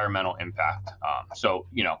 the environmental impact. So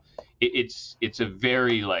it's a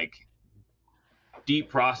very deep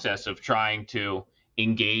process of trying to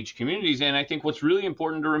engage communities. And I think what's really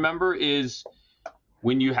important to remember is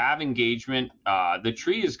when you have engagement, the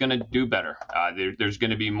tree is going to do better. There's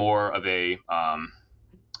going to be more of a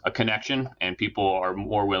connection, and people are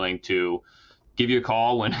more willing to give you a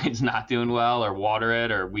call when it's not doing well, or water it,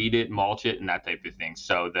 or weed it, mulch it, and that type of thing.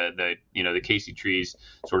 So the Casey Trees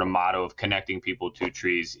sort of motto of connecting people to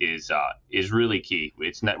trees is really key.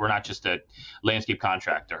 We're not just a landscape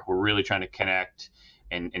contractor. We're really trying to connect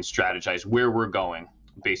and strategize where we're going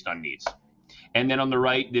based on needs. And then on the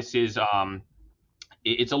right, this is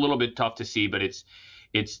it's a little bit tough to see, but it's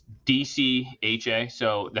DCHA,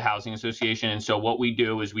 so the Housing Association. And so what we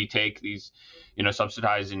do is we take these,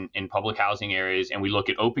 subsidized in public housing areas, and we look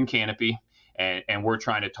at open canopy, and we're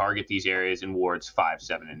trying to target these areas in wards 5,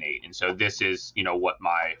 7, and 8. And so this is, what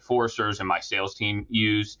my foresters and my sales team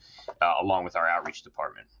use, along with our outreach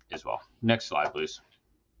department as well. Next slide, please.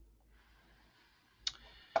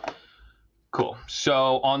 Cool.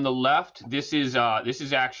 So on the left, this is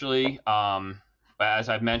actually, as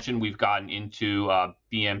I've mentioned, we've gotten into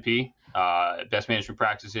BMP, best management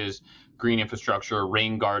practices, green infrastructure,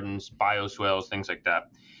 rain gardens, bioswales, things like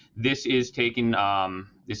that. This is DOEE's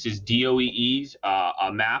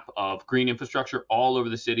a map of green infrastructure all over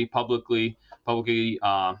the city, publicly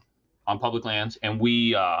on public lands, and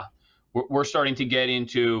we we're starting to get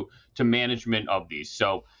into management of these.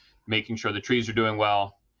 So making sure the trees are doing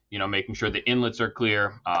well, making sure the inlets are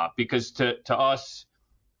clear, because to us,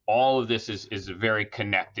 all of this is very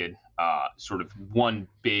connected, sort of one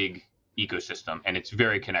big ecosystem, and it's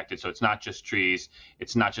very connected. So it's not just trees,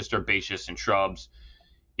 it's not just herbaceous and shrubs.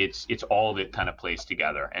 It's all of it kind of plays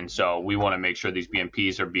together. And so we want to make sure these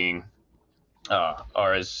BMPs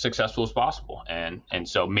are as successful as possible. And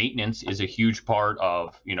so maintenance is a huge part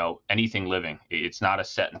of, anything living. It's not a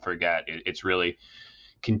set and forget. It's really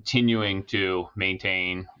continuing to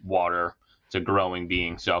maintain water. It's a growing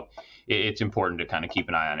being. So it's important to kind of keep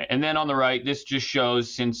an eye on it. And then on the right, this just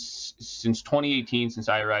shows since 2018, since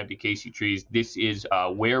I arrived at KC Trees, this is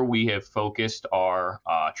where we have focused our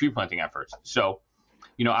tree planting efforts. So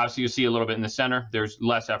obviously you see a little bit in the center. There's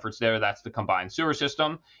less efforts there. That's the combined sewer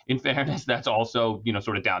system. In fairness, that's also,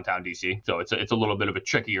 sort of downtown DC. So it's a little bit of a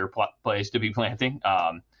trickier place to be planting.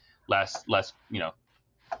 Less,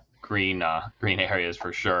 green areas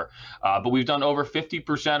for sure. But we've done over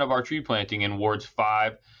 50% of our tree planting in wards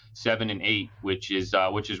 5, 7, and 8, which is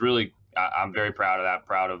really, I'm very proud of that,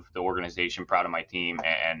 proud of the organization, proud of my team,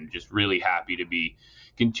 and just really happy to be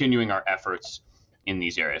continuing our efforts in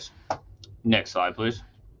these areas. Next slide, please.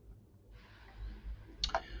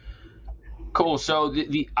 Cool. So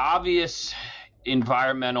the obvious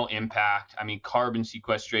environmental impact, carbon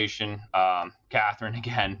sequestration. Catherine,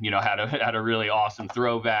 again, had a really awesome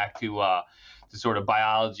throwback to sort of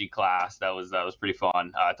biology class. That was pretty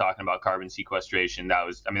fun, talking about carbon sequestration.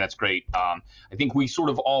 That's great. I think we sort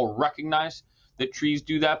of all recognize that trees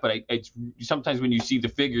do that, but it's sometimes when you see the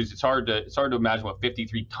figures, it's hard to imagine what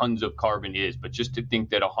 53 tons of carbon is. But just to think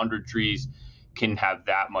that 100 trees can have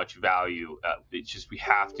that much value, it's just we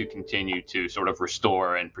have to continue to sort of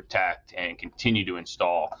restore and protect and continue to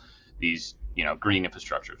install these green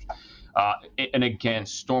infrastructures. And again,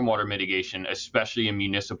 stormwater mitigation, especially in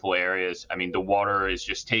municipal areas. The water is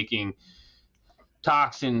just taking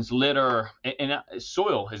toxins, litter, and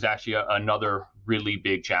soil is actually another really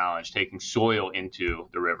big challenge, taking soil into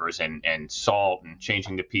the rivers and salt and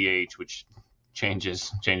changing the pH, which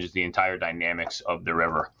changes the entire dynamics of the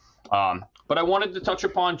river. But I wanted to touch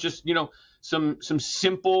upon just, some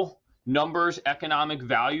simple numbers, economic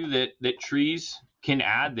value that trees can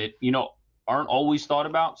add that, aren't always thought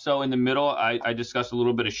about. So in the middle, I discussed a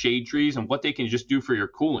little bit of shade trees and what they can just do for your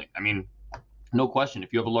cooling. No question,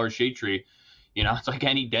 if you have a large shade tree, it's like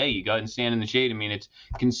any day you go and stand in the shade. It's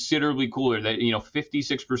considerably cooler. That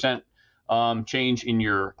 56% change in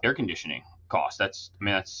your air conditioning cost. That's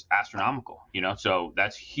astronomical. So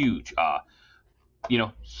that's huge.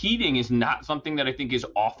 Heating is not something that I think is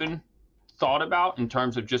often thought about in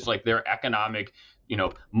terms of just like their economic,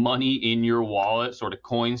 money in your wallet, sort of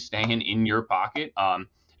coins staying in your pocket.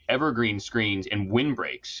 Evergreen screens and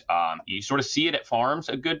windbreaks. You sort of see it at farms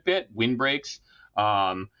a good bit, windbreaks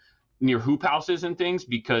near hoop houses and things,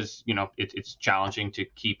 because, it's challenging to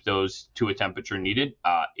keep those to a temperature needed.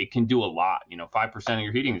 It can do a lot. 5% of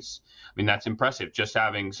your heating is, that's impressive. Just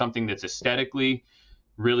having something that's aesthetically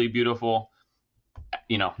really beautiful,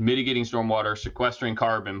 mitigating stormwater, sequestering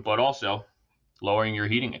carbon, but also lowering your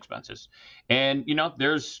heating expenses. And,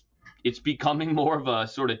 it's becoming more of a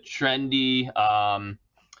sort of trendy,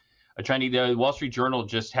 the Wall Street Journal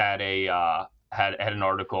just had had an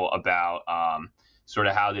article about sort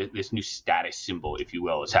of how this new status symbol, if you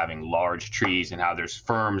will, is having large trees, and how there's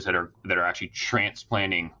firms that are actually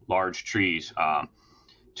transplanting large trees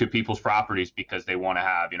to people's properties because they want to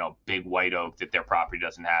have, big white oak that their property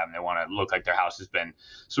doesn't have, and they want to look like their house has been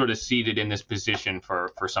sort of seated in this position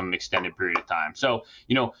for some extended period of time. So,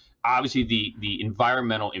 obviously the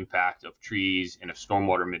environmental impact of trees and of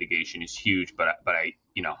stormwater mitigation is huge, but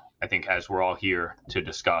I think, as we're all here to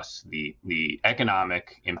discuss, the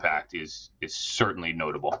economic impact is certainly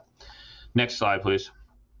notable. Next slide, please.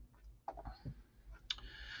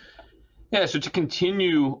 Yeah, so to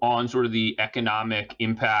continue on sort of the economic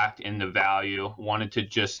impact and the value, wanted to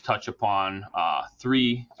just touch upon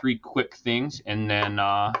three quick things, and then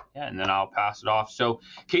I'll pass it off. So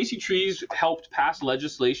KC Trees helped pass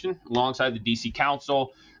legislation alongside the DC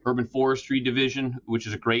Council, Urban Forestry Division, which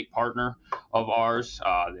is a great partner of ours.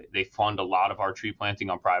 They fund a lot of our tree planting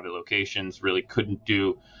on private locations. Really couldn't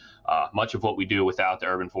do much of what we do without the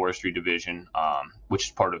Urban Forestry Division, which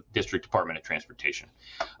is part of District Department of Transportation.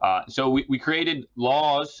 So we created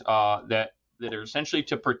laws that are essentially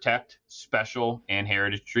to protect special and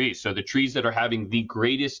heritage trees. So the trees that are having the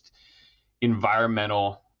greatest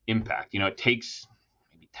environmental impact. It takes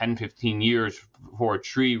maybe 10, 15 years before a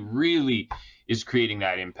tree really is creating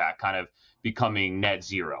that impact, kind of becoming net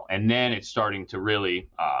zero. And then it's starting to really,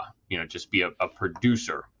 just be a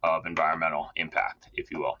producer of environmental impact,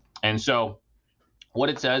 if you will. And so what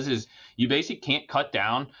it says is you basically can't cut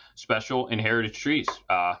down special and heritage trees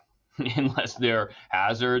unless they're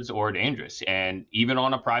hazards or dangerous, and even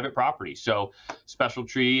on a private property. So special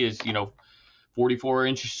tree is,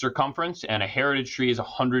 44-inch circumference, and a heritage tree is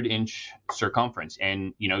 100-inch circumference.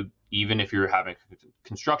 And, even if you're having a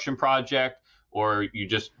construction project, or you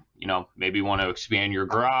just, maybe want to expand your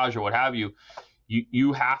garage or what have you,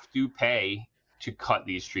 you have to pay to cut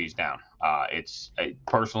these trees down.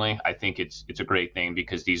 Personally, I think it's a great thing,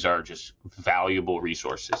 because these are just valuable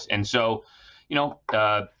resources. And so,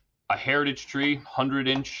 a heritage tree,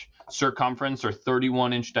 100-inch circumference or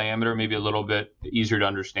 31-inch diameter, maybe a little bit easier to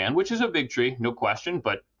understand, which is a big tree, no question,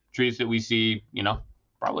 but trees that we see,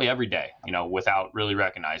 probably every day, without really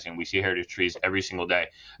recognizing. We see heritage trees every single day.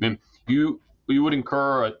 I mean, you would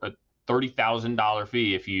incur a $30,000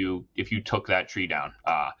 fee if you took that tree down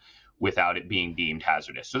without it being deemed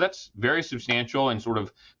hazardous. So that's very substantial, and sort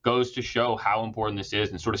of goes to show how important this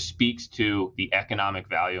is, and sort of speaks to the economic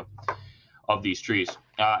value of these trees.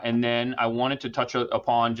 And then I wanted to touch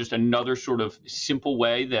upon just another sort of simple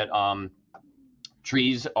way that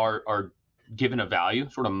trees are given a value,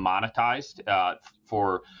 sort of monetized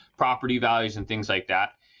for property values and things like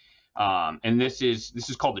that. And this is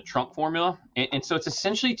called the trunk formula. And so it's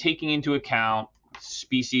essentially taking into account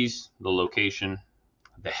species, the location,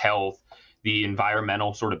 the health, the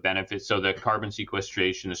environmental sort of benefits. So the carbon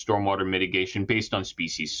sequestration, the stormwater mitigation based on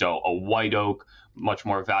species. So a white oak, much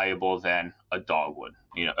more valuable than a dogwood.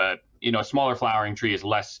 A smaller flowering tree is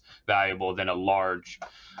less valuable than a large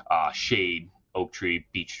shade oak tree,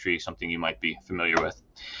 beech tree, something you might be familiar with.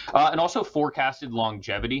 And also forecasted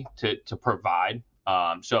longevity to provide.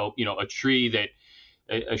 So, a tree that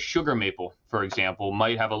a sugar maple, for example,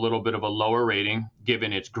 might have a little bit of a lower rating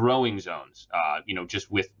given its growing zones,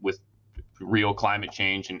 just with real climate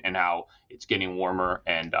change and how it's getting warmer.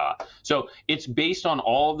 And so it's based on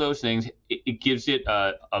all of those things. It gives it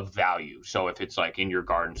a value. So if it's like in your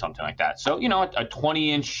garden, something like that. So, a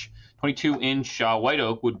 20-inch, 22-inch white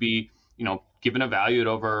oak would be, given a value at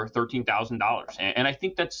over $13,000. And I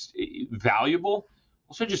think that's valuable.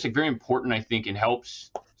 Also just very important, I think, and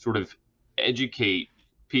helps sort of educate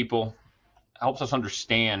people, helps us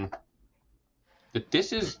understand that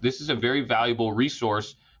this is a very valuable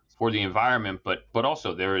resource for the environment, but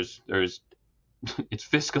also there is it's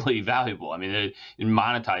fiscally valuable. I mean, it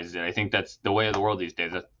monetizes it. I think that's the way of the world these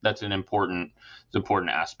days. That's an important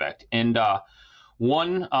aspect. And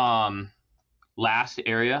one last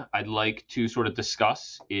area I'd like to sort of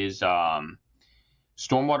discuss is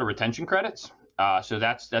stormwater retention credits. So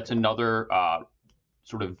that's another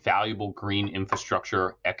sort of valuable green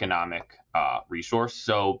infrastructure economic resource.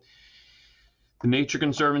 So the Nature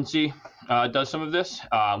Conservancy does some of this.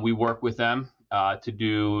 We work with them to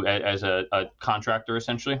do as a contractor,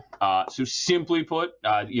 essentially. So simply put,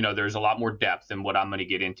 there's a lot more depth than what I'm going to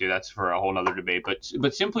get into. That's for a whole nother debate.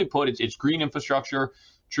 But simply put, it's green infrastructure,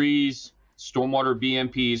 trees, stormwater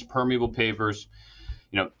BMPs, permeable pavers,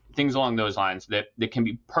 things along those lines that can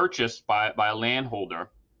be purchased by a landholder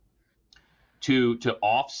to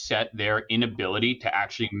offset their inability to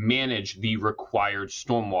actually manage the required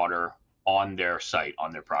stormwater on their site,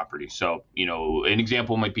 on their property. So, an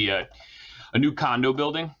example might be a new condo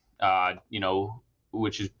building,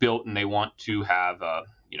 which is built, and they want to have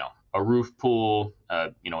a roof pool,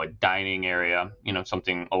 a dining area,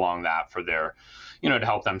 something along that for their, to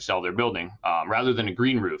help them sell their building, rather than a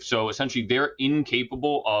green roof. So essentially they're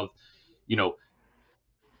incapable of,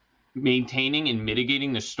 maintaining and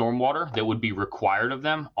mitigating the stormwater that would be required of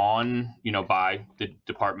them by the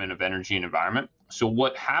Department of Energy and Environment. So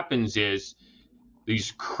what happens is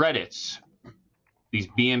these credits, these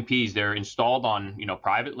BMPs, they're installed on,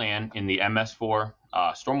 private land in the MS4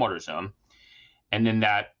 stormwater zone. And then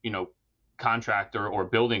that, contractor or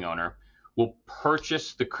building owner will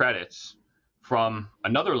purchase the credits from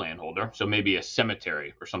another landholder. So maybe a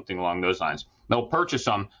cemetery or something along those lines. They'll purchase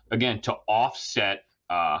them, again, to offset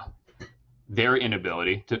their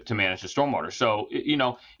inability to manage the stormwater. So,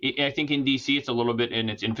 I think in DC, it's a little bit in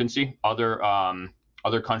its infancy. Other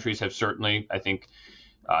countries have certainly, I think,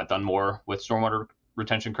 done more with stormwater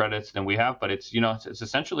retention credits than we have, but it's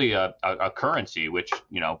essentially a currency, which,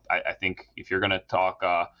 I think if you're going to talk,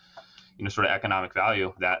 sort of economic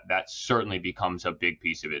value, that certainly becomes a big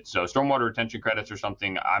piece of it. So stormwater retention credits are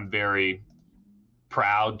something I'm very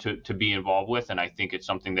proud to be involved with, and I think it's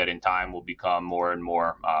something that in time will become more and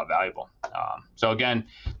more valuable. So again,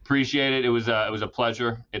 appreciate it. It was a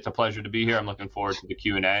pleasure. It's a pleasure to be here. I'm looking forward to the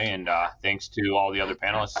Q&A, and thanks to all the other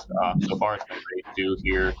panelists so far. It's been great to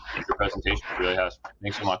hear your presentation. It really has.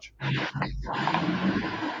 Thanks so much.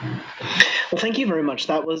 Well, thank you very much.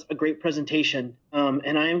 That was a great presentation,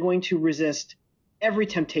 and I am going to resist every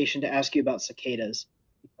temptation to ask you about cicadas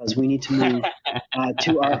because we need to move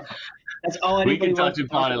to our. That's all anybody wants to talk about. We can touch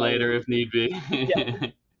upon it later if need be.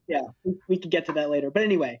 Yeah, we could get to that later. But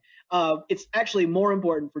anyway, it's actually more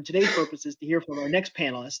important for today's purposes to hear from our next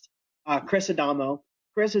panelist, Chris Adamo.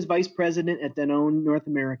 Chris is Vice President at Danone North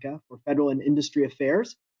America for Federal and Industry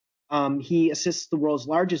Affairs. He assists the world's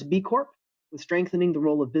largest B Corp with strengthening the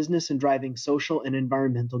role of business and driving social and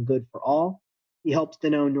environmental good for all. He helps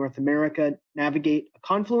Danone North America navigate a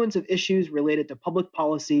confluence of issues related to public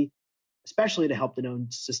policy, especially to help Danone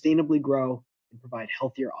sustainably grow and provide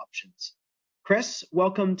healthier options. Chris,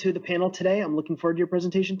 welcome to the panel today. I'm looking forward to your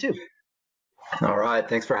presentation too. All right,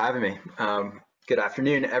 thanks for having me. Good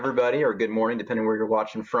afternoon, everybody, or good morning, depending where you're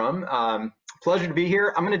watching from. Pleasure to be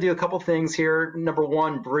here. I'm going to do a couple things here. Number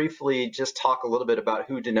one, briefly just talk a little bit about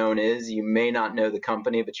who Danone is. You may not know the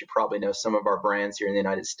company, but you probably know some of our brands here in the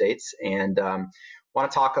United States. And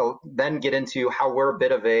want to talk, then get into how we're a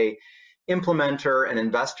bit of a implementer and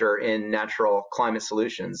investor in natural climate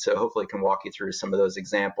solutions. So hopefully can walk you through some of those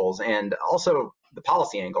examples, and also the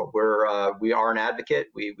policy angle. We are an advocate.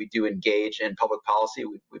 We do engage in public policy.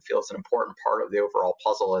 We feel it's an important part of the overall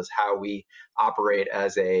puzzle as how we operate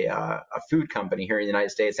as a food company here in the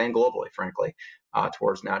United States and globally, frankly,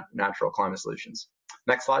 towards natural climate solutions.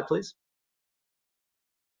 Next slide, please.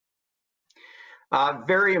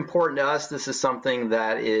 Very important to us. This is something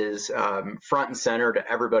that is front and center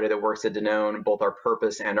to everybody that works at Danone, both our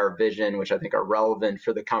purpose and our vision, which I think are relevant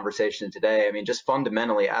for the conversation today. I mean, just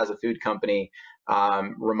fundamentally as a food company,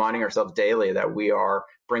 reminding ourselves daily that we are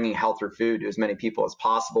bringing health through food to as many people as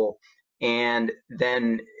possible, and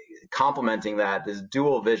then complementing that, this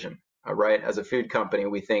dual vision. Right, as a food company,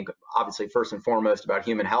 we think obviously first and foremost about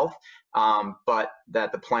human health, but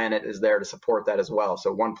that the planet is there to support that as well.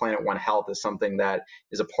 So one planet, one health is something that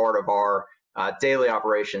is a part of our daily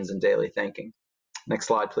operations and daily thinking. Next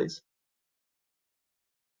slide, please.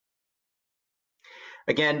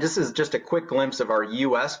 Again, this is just a quick glimpse of our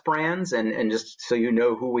U.S. brands, and just so you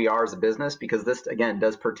know who we are as a business, because this, again,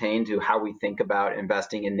 does pertain to how we think about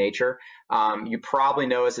investing in nature. You probably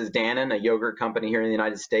know us as Dannon, a yogurt company here in the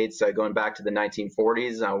United States, going back to the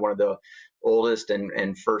 1940s, one of the oldest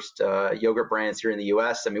and first yogurt brands here in the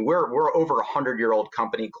U.S. I mean, we're over a 100-year-old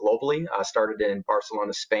company globally. Started in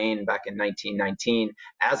Barcelona, Spain, back in 1919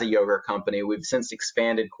 as a yogurt company. We've since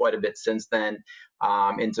expanded quite a bit since then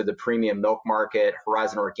into the premium milk market.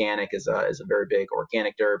 Horizon Organic is a very big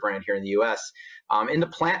organic dairy brand here in the U.S. In the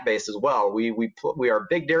plant-based as well. We are a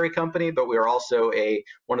big dairy company, but we are also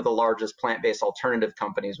one of the largest plant-based alternative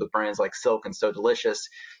companies with brands like Silk and So Delicious.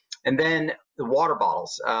 And then the water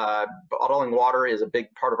bottles. Bottling water is a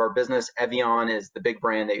big part of our business. Evian is the big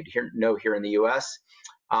brand that you know here in the U.S.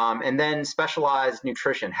 And then specialized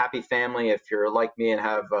nutrition. Happy Family, if you're like me and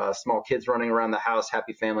have small kids running around the house,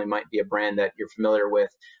 Happy Family might be a brand that you're familiar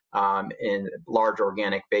with in a large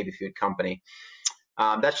organic baby food company.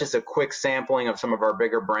 That's just a quick sampling of some of our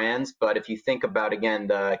bigger brands. But if you think about, again,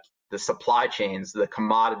 the supply chains, the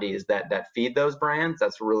commodities that feed those brands,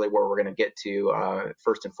 that's really where we're going to get to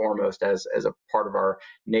first and foremost as a part of our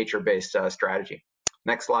nature-based strategy.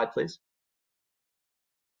 Next slide, please.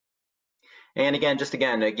 And again,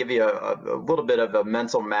 to give you a little bit of a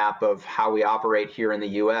mental map of how we operate here in the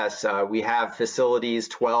U.S., we have facilities,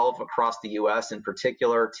 12 across the U.S. in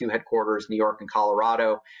particular, 2 headquarters, New York and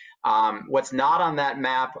Colorado. What's not on that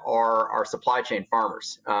map are our supply chain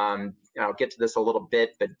farmers. I'll get to this a little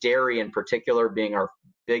bit, but dairy in particular being our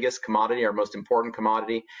biggest commodity, our most important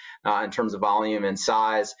commodity in terms of volume and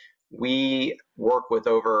size. We work with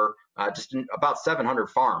over just about 700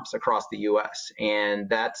 farms across the U.S., and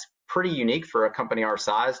that's pretty unique for a company our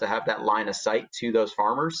size to have that line of sight to those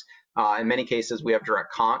farmers. In many cases, we have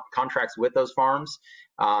direct contracts with those farms.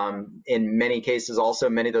 In many cases, also,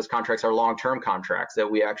 many of those contracts are long-term contracts that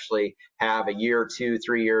we actually have a year, 2,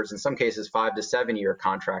 3 years, in some cases 5 to 7 year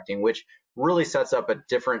contracting, which really sets up a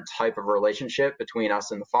different type of relationship between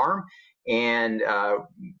us and the farm. And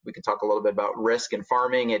we can talk a little bit about risk in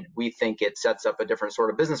farming, and we think it sets up a different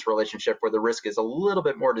sort of business relationship where the risk is a little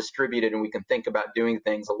bit more distributed and we can think about doing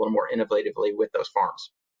things a little more innovatively with those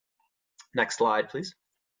farms. Next slide, please.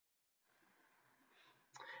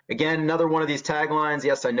 Again, another one of these taglines.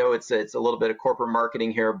 Yes, I know it's a little bit of corporate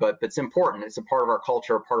marketing here, but it's important. It's a part of our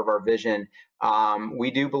culture, part of our vision.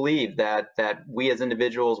 We do believe that we as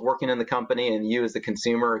individuals working in the company and you as the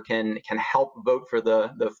consumer can help vote for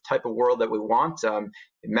the type of world that we want.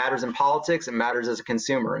 It matters in politics. It matters as a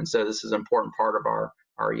consumer, and so this is an important part of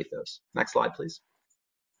our ethos. Next slide, please.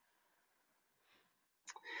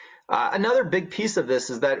 Another big piece of this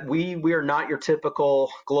is that we are not your typical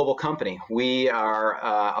global company. We are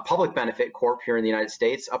a public benefit corp here in the United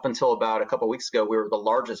States. Up until about a couple of weeks ago, we were the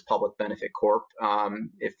largest public benefit corp.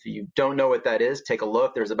 If you don't know what that is, take a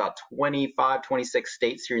look. There's about 25, 26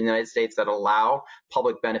 states here in the United States that allow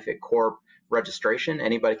public benefit corp registration.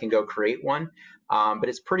 Anybody can go create one. But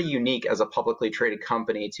it's pretty unique as a publicly traded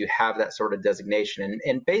company to have that sort of designation.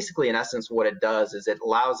 And basically, in essence, what it does is it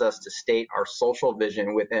allows us to state our social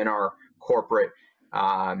vision within our corporate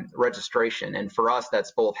registration. And for us,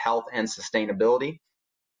 that's both health and sustainability.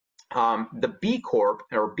 The B Corp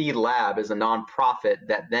or B Lab is a nonprofit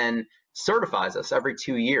that then certifies us every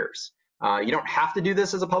 2 years. You don't have to do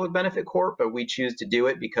this as a public benefit corp, but we choose to do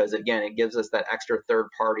it because, again, it gives us that extra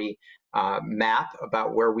third-party map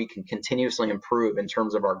about where we can continuously improve in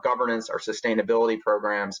terms of our governance, our sustainability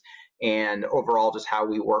programs, and overall just how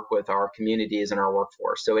we work with our communities and our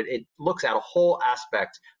workforce. So it looks at a whole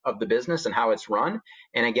aspect of the business and how it's run,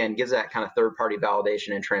 and again, gives that kind of third-party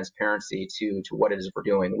validation and transparency to what it is we're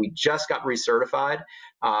doing. We just got recertified.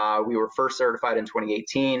 We were first certified in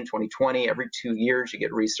 2018, 2020. Every 2 years you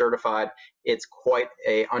get recertified. It's quite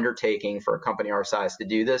a undertaking for a company our size to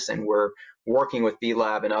do this, and we're working with B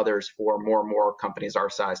Lab and others for more and more companies our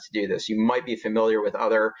size to do this. You might be familiar with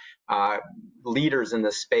other leaders in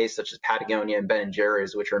this space, such as Patagonia and Ben &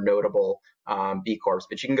 Jerry's, which are notable B Corps.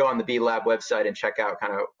 But you can go on the B Lab website and check out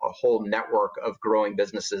kind of a whole network of growing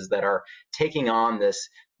businesses that are taking on this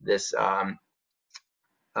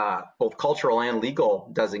both cultural and legal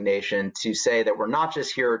designation to say that we're not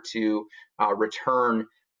just here to return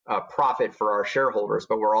profit for our shareholders,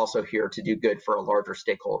 but we're also here to do good for a larger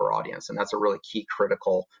stakeholder audience. And that's a really key,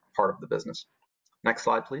 critical part of the business. Next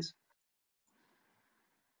slide, please.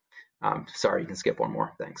 Sorry, you can skip one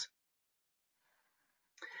more. Thanks.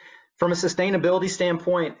 From a sustainability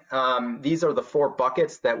standpoint, these are the 4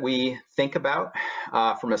 buckets that we think about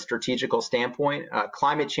from a strategical standpoint.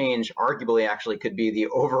 Climate change arguably actually could be the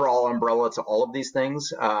overall umbrella to all of these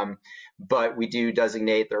things, but we do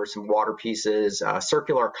designate there are some water pieces,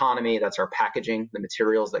 circular economy, that's our packaging, the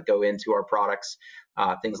materials that go into our products,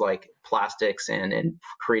 things like plastics and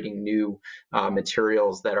creating new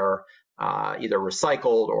materials that are either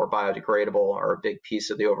recycled or biodegradable are a big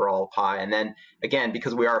piece of the overall pie. And then again,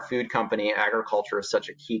 because we are a food company, agriculture is such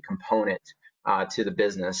a key component to the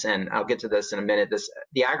business. And I'll get to this in a minute.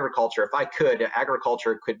 The agriculture, if I could,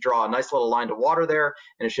 agriculture could draw a nice little line to water there,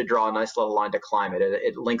 and it should draw a nice little line to climate.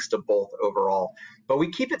 It links to both overall. But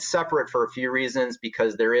we keep it separate for a few reasons,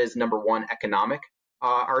 because there is, number one, economic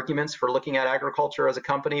arguments for looking at agriculture as a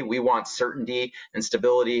company. We want certainty and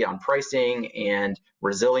stability on pricing and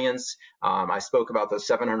resilience. I spoke about those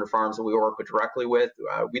 700 farms that we work directly with.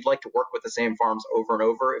 We'd like to work with the same farms over and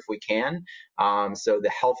over if we can. So the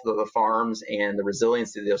health of the farms and the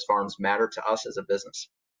resiliency of those farms matter to us as a business.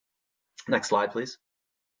 Next slide, please.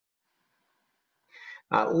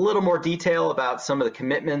 A little more detail about some of the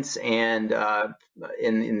commitments and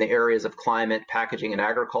in the areas of climate, packaging, and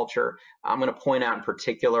agriculture. I'm going to point out in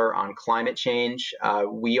particular on climate change.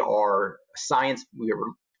 We are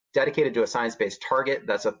dedicated to a science-based target.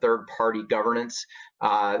 That's a third-party governance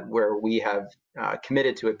where we have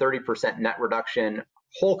committed to a 30% net reduction,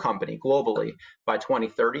 whole company globally, by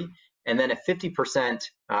 2030, and then a 50%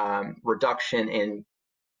 reduction in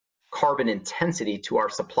carbon intensity to our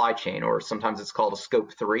supply chain, or sometimes it's called a scope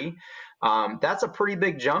 3. That's a pretty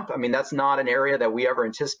big jump. I mean, that's not an area that we ever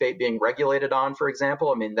anticipate being regulated on, for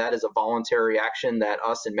example. I mean, that is a voluntary action that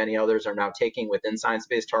us and many others are now taking within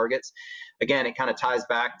science-based targets. Again, it kind of ties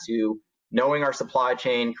back to knowing our supply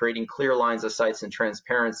chain, creating clear lines of sight and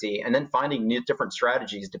transparency, and then finding new different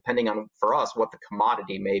strategies depending on, for us, what the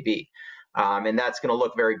commodity may be. And that's going to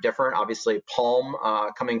look very different. Obviously, palm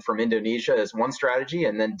coming from Indonesia is one strategy,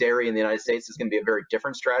 and then dairy in the United States is going to be a very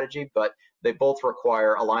different strategy, but they both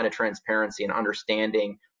require a line of transparency and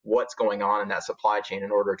understanding what's going on in that supply chain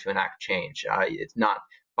in order to enact change. It's not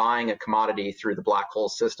buying a commodity through the black hole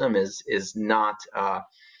system is not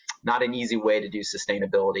an easy way to do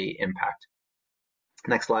sustainability impact.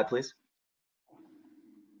 Next slide, please.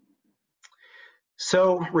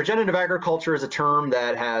 So regenerative agriculture is a term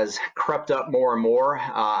that has crept up more and more.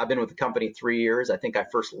 I've been with the company 3 years. I think I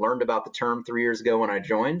first learned about the term 3 years ago when I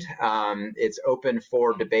joined. It's open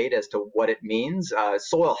for debate as to what it means.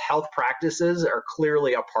 Soil health practices are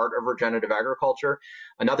clearly a part of regenerative agriculture.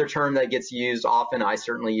 Another term that gets used often, I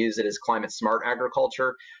certainly use it, is climate smart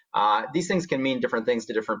agriculture. These things can mean different things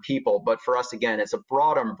to different people, but for us, again, it's a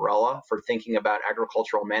broad umbrella for thinking about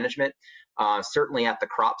agricultural management. Certainly at the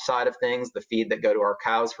crop side of things, the feed that go to our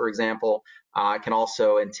cows, for example, can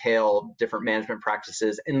also entail different management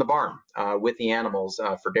practices in the barn with the animals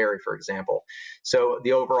for dairy, for example. So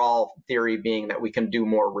the overall theory being that we can do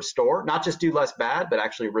more restore, not just do less bad, but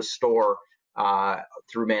actually restore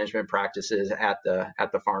through management practices at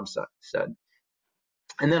the farm side.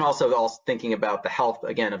 And then also thinking about the health,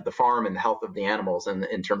 again, of the farm and the health of the animals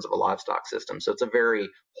in terms of a livestock system. So it's a very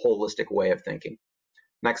holistic way of thinking.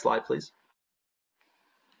 Next slide, please.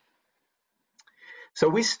 So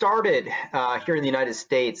we started here in the United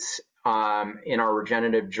States in our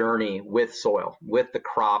regenerative journey with soil, with the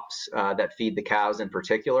crops that feed the cows in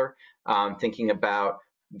particular, thinking about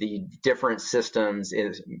the different systems,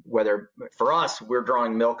 is whether for us, we're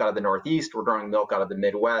drawing milk out of the Northeast, we're drawing milk out of the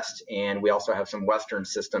Midwest, and we also have some Western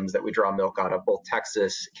systems that we draw milk out of, both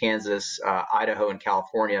Texas, Kansas, Idaho, and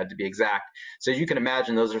California to be exact. So as you can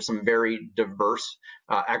imagine, those are some very diverse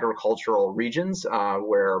agricultural regions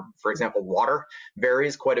where, for example, water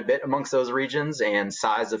varies quite a bit amongst those regions, and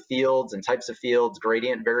size of fields and types of fields,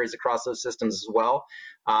 gradient varies across those systems as well.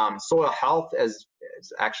 Soil health, as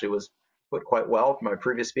actually was put quite well from my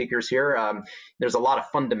previous speakers here. There's a lot of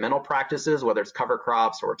fundamental practices, whether it's cover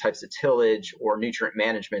crops or types of tillage or nutrient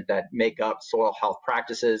management, that make up soil health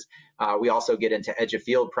practices. We also get into edge of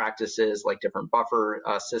field practices like different buffer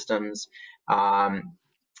systems.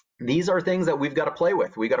 These are things that we've got to play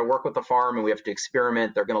with. We've got to work with the farm and we have to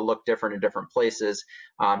experiment. They're going to look different in different places.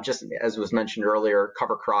 Just as was mentioned earlier,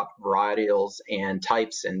 cover crop varietals and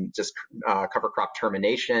types and just cover crop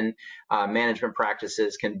termination management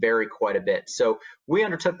practices can vary quite a bit. So we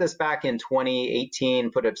undertook this back in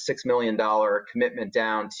 2018, put a $6 million commitment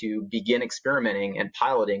down to begin experimenting and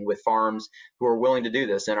piloting with farms who are willing to do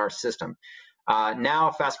this in our system.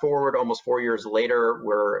 Now, fast forward almost 4 years later,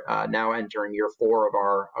 we're now entering year 4 of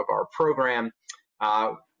our program.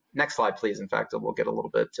 Next slide, please. In fact, it will get a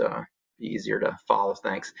little bit easier to follow.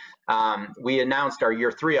 Thanks. We announced our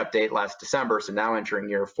year 3 update last December, so now entering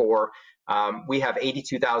year 4. We have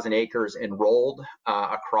 82,000 acres enrolled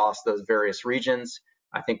across those various regions.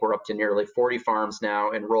 I think we're up to nearly 40 farms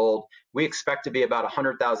now enrolled. We expect to be about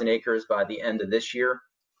 100,000 acres by the end of this year.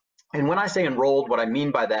 And when I say enrolled, what I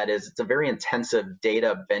mean by that is it's a very intensive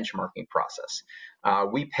data benchmarking process.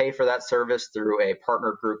 We pay for that service through a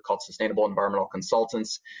partner group called Sustainable Environmental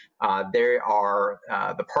Consultants. They are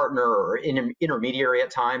the partner or intermediary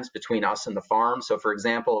at times between us and the farm. So for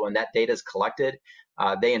example, when that data is collected,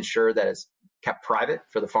 they ensure that it's kept private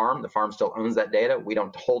for the farm. The farm still owns that data. We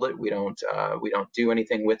don't hold it. We don't do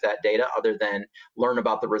anything with that data other than learn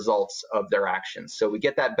about the results of their actions. So we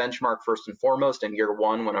get that benchmark first and foremost in year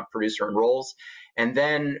 1 when a producer enrolls. And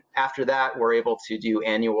then after that, we're able to do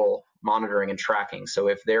annual monitoring and tracking. So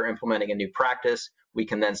if they're implementing a new practice, we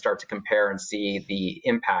can then start to compare and see the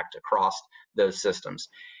impact across those systems.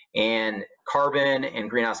 And carbon and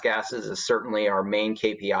greenhouse gases is certainly our main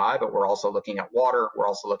KPI, but we're also looking at water. We're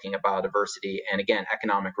also looking at biodiversity and, again,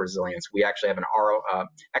 economic resilience. We actually have an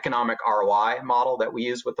economic ROI model that we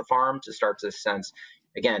use with the farm to start to sense,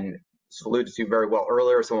 again, it's alluded to very well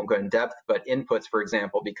earlier, so I won't go in depth, but inputs, for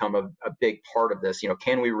example, become a big part of this. You know,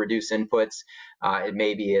 can we reduce inputs? It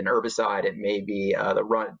may be an herbicide, it may be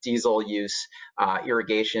the diesel use,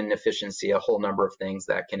 irrigation efficiency, a whole number of things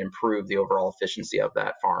that can improve the overall efficiency of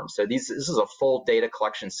that farm. So this is a full data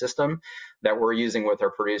collection system that we're using with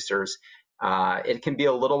our producers. It can be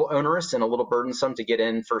a little onerous and a little burdensome to get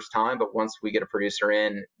in first time, but once we get a producer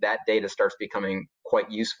in, that data starts becoming quite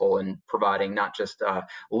useful in providing not just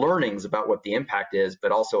learnings about what the impact is,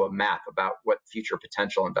 but also a map about what future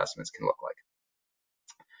potential investments can look like.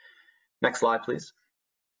 Next slide, please.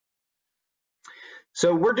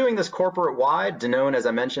 So we're doing this corporate-wide. Danone, as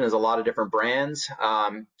I mentioned, is a lot of different brands.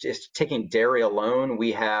 Just taking dairy alone,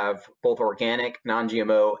 we have both organic,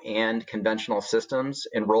 non-GMO, and conventional systems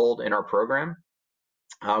enrolled in our program.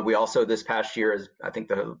 We also, this past year, as I think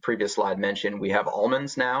the previous slide mentioned, we have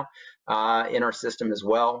almonds now in our system as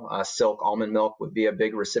well. Silk almond milk would be a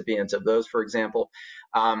big recipient of those, for example.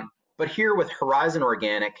 But here with Horizon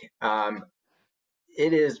Organic,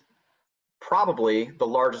 it is probably the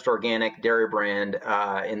largest organic dairy brand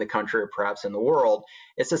in the country, or perhaps in the world,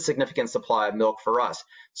 it's a significant supply of milk for us.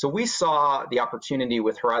 So we saw the opportunity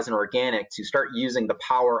with Horizon Organic to start using the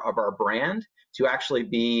power of our brand to actually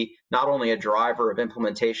be not only a driver of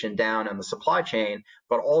implementation down in the supply chain,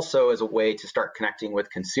 but also as a way to start connecting with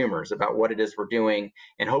consumers about what it is we're doing,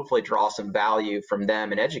 and hopefully draw some value from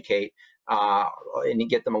them and educate and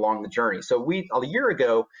get them along the journey. So we, a year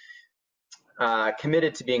ago,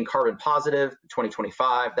 committed to being carbon positive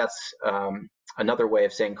 2025. That's another way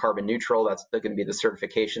of saying carbon neutral. That's going to be the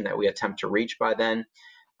certification that we attempt to reach by then.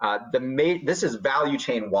 This is value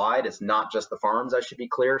chain wide. It's not just the farms, I should be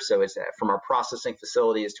clear. So it's from our processing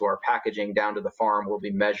facilities to our packaging down to the farm. We'll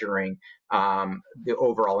be measuring the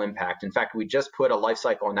overall impact. In fact, we just put a life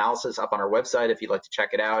cycle analysis up on our website if you'd like to check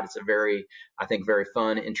it out. It's a very, I think, very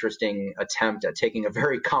fun, interesting attempt at taking a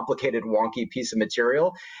very complicated, wonky piece of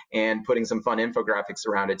material and putting some fun infographics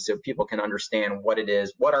around it so people can understand what it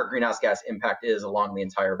is, what our greenhouse gas impact is along the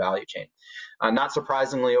entire value chain. Not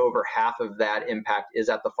surprisingly, over half of that impact is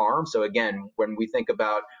at the farm. So again, when we think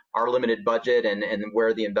about our limited budget and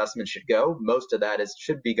where the investment should go, most of that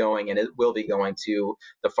should be going, and it will be going, to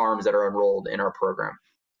the farms that are enrolled in our program.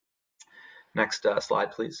 Next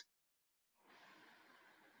slide, please.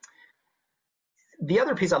 The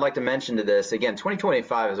other piece I'd like to mention to this, again,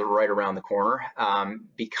 2025 is right around the corner.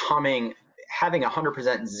 Having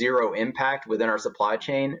 100% zero impact within our supply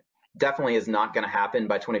chain definitely is not going to happen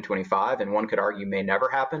by 2025, and one could argue may never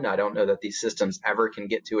happen. I don't know that these systems ever can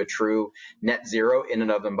get to a true net zero in and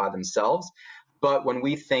of them by themselves. But when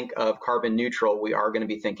we think of carbon neutral, we are going to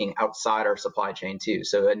be thinking outside our supply chain too.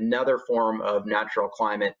 So another form of natural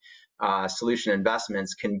climate solution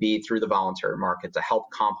investments can be through the voluntary market to help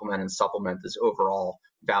complement and supplement this overall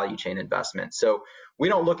value chain investment. So we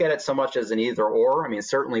don't look at it so much as an either or. I mean,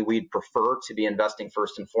 certainly we'd prefer to be investing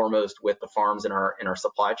first and foremost with the farms in our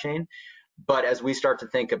supply chain. But as we start to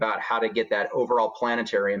think about how to get that overall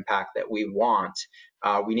planetary impact that we want,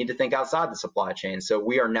 we need to think outside the supply chain. So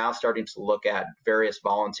we are now starting to look at various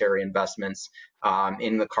voluntary investments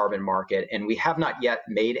in the carbon market, and we have not yet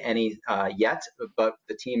made any yet, but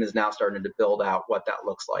the team is now starting to build out what that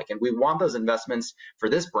looks like. And we want those investments for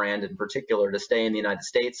this brand in particular to stay in the United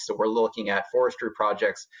States. So we're looking at forestry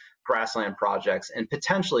projects, grassland projects, and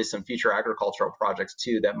potentially some future agricultural projects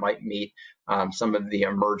too that might meet some of the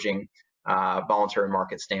emerging voluntary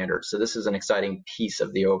market standards. So this is an exciting piece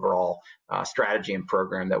of the overall strategy and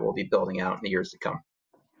program that we'll be building out in the years to come.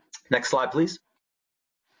 Next slide, please.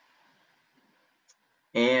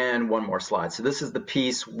 And one more slide. So this is the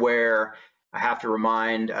piece where I have to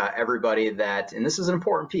remind everybody that, and this is an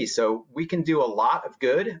important piece, so we can do a lot of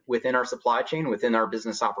good within our supply chain, within our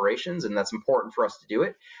business operations, and that's important for us to do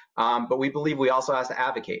it. But we believe we also have to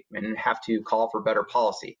advocate and have to call for better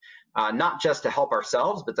policy. Not just to help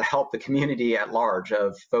ourselves, but to help the community at large,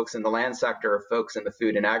 of folks in the land sector, of folks in the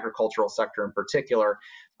food and agricultural sector in particular.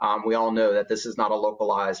 We all know that this is not a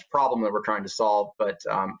localized problem that we're trying to solve, but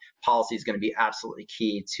policy is going to be absolutely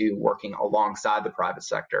key to working alongside the private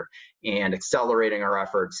sector and accelerating our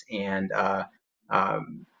efforts. And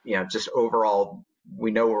just overall,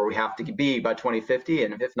 we know where we have to be by 2050,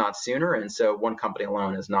 and if not sooner. And so one company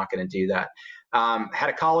alone is not going to do that. Had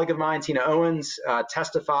a colleague of mine, Tina Owens,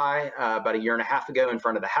 testify about a year and a half ago in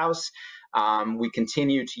front of the House. We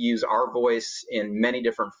continue to use our voice in many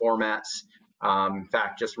different formats. In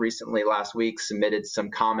fact, just recently, last week, submitted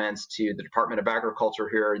some comments to the Department of Agriculture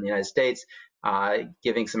here in the United States,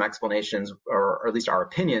 giving some explanations, or at least our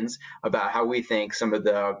opinions, about how we think some of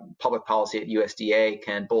the public policy at USDA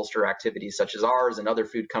can bolster activities such as ours and other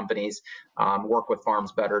food companies, work with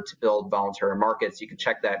farms better to build voluntary markets. You can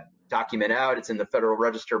check that document out. It's in the Federal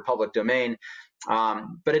Register public domain.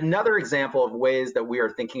 But another example of ways that we are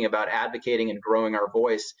thinking about advocating and growing our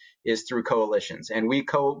voice is through coalitions. And we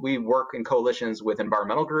work in coalitions with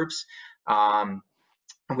environmental groups.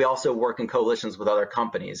 We also work in coalitions with other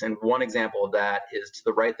companies. And one example of that is to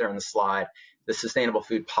the right there on the slide, the Sustainable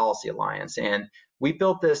Food Policy Alliance. And we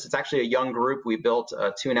built this, it's actually a young group. We built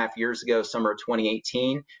 2.5 years ago, summer of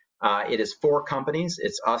 2018. It is 4 companies.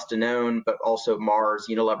 It's us, Danone, but also Mars,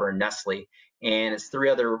 Unilever, and Nestle. And it's 3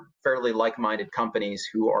 other fairly like-minded companies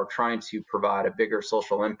who are trying to provide a bigger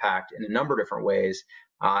social impact in a number of different ways.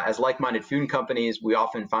 As like-minded food companies, we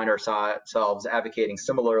often find ourselves advocating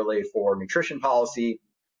similarly for nutrition policy,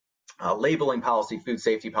 labeling policy, food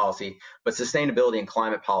safety policy, but sustainability and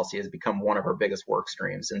climate policy has become one of our biggest work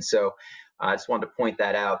streams. And so I just wanted to point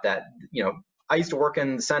that out, that, I used to work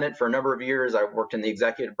in the Senate for a number of years. I worked in the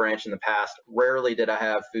executive branch in the past. Rarely did I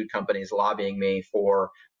have food companies lobbying me for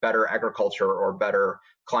better agriculture or better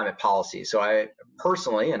climate policy. So I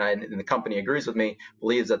personally, and the company agrees with me,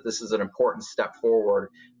 believes that this is an important step forward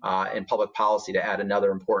in public policy to add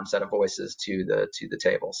another important set of voices to the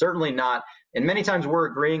table. Certainly not, and many times we're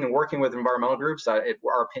agreeing and working with environmental groups. Our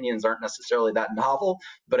opinions aren't necessarily that novel,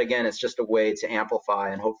 but again, it's just a way to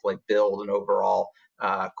amplify and hopefully build an overall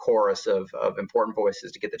chorus of important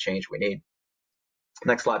voices to get the change we need.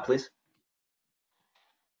 Next slide, please.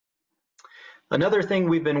 Another thing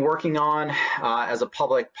we've been working on as a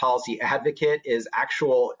public policy advocate is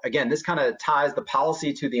again, this kind of ties the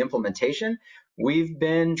policy to the implementation. We've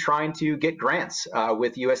been trying to get grants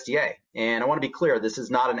with USDA. And I want to be clear, this is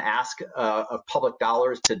not an ask of public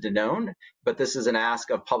dollars to Danone, but this is an ask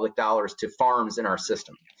of public dollars to farms in our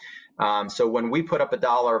system. So when we put up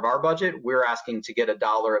 $1 of our budget, we're asking to get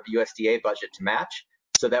 $1 of USDA budget to match,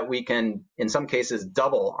 so that we can, in some cases,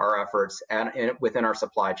 double our efforts within our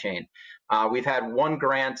supply chain. We've had one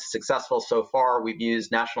grant successful so far. We've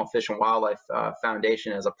used National Fish and Wildlife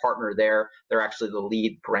Foundation as a partner there. They're actually the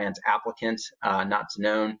lead grant applicant, not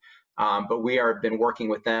Danone. But we have been working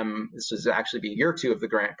with them. This is actually be year 2 of the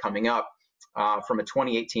grant coming up from a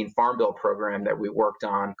 2018 Farm Bill program that we worked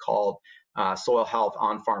on called Soil Health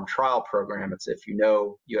On-Farm Trial Program. It's, if you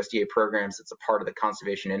know USDA programs, it's a part of the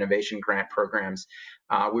Conservation Innovation Grant programs.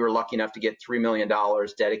 We were lucky enough to get $3 million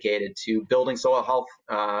dedicated to building soil health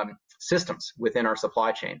systems within our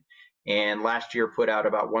supply chain. And last year put out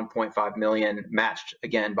about 1.5 million, matched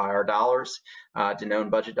again by our dollars, Danone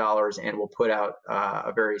budget dollars, and we'll put out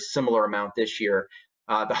a very similar amount this year.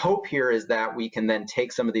 The hope here is that we can then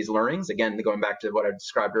take some of these learnings, again, going back to what I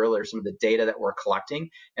described earlier, some of the data that we're collecting,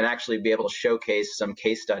 and actually be able to showcase some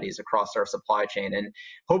case studies across our supply chain, and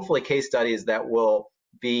hopefully case studies that will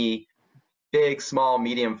be big, small,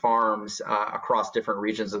 medium farms across different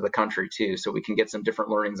regions of the country too, so we can get some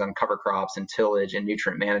different learnings on cover crops and tillage and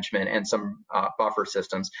nutrient management and some buffer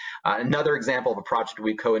systems. Another example of a project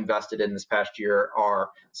we co-invested in this past year are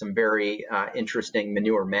some very interesting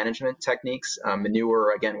manure management techniques.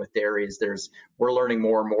 Manure, again, with dairies, we're learning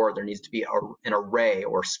more and more. There needs to be an array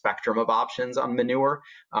or spectrum of options on manure.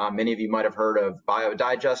 Many of you might have heard of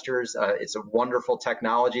biodigesters. It's a wonderful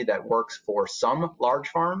technology that works for some large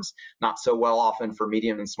farms, not so well often for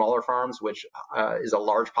medium and smaller farms, which is a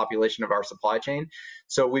large population of our supply chain.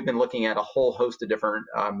 So we've been looking at a whole host of different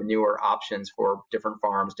manure options for different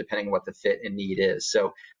farms, depending on what the fit and need is.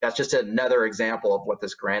 So that's just another example of what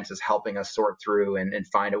this grant is helping us sort through and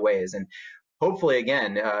find a ways. And hopefully,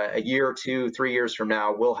 again, a year, 2, 3 years from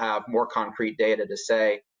now, we'll have more concrete data to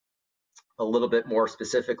say a little bit more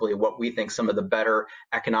specifically what we think some of the better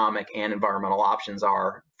economic and environmental options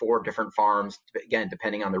are for different farms, again,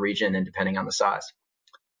 depending on the region and depending on the size.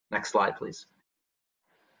 Next slide, please.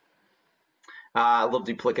 A little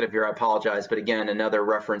duplicative here, I apologize, but again, another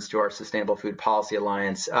reference to our Sustainable Food Policy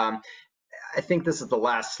Alliance. I think this is the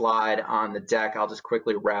last slide on the deck. I'll just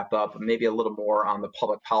quickly wrap up, maybe a little more on the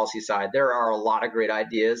public policy side. There are a lot of great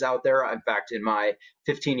ideas out there. In fact, in my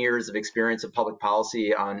 15 years of experience of public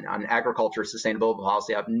policy on agriculture sustainability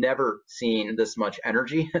policy, I've never seen this much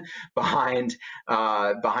energy behind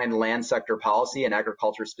land sector policy and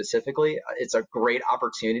agriculture specifically. It's a great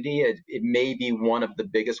opportunity. It may be one of the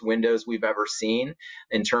biggest windows we've ever seen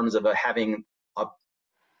in terms of having a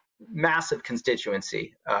massive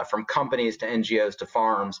constituency from companies to NGOs to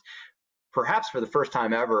farms, perhaps for the first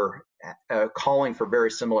time ever, calling for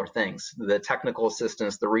very similar things: the technical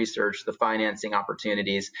assistance, the research, the financing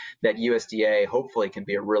opportunities that USDA hopefully can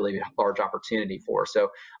be a really large opportunity for. So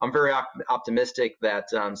I'm very optimistic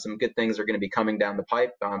that some good things are going to be coming down the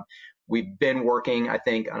pipe. We've been working, I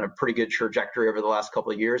think, on a pretty good trajectory over the last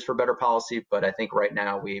couple of years for better policy, but I think right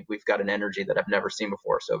now we've got an energy that I've never seen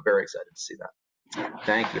before. So very excited to see that.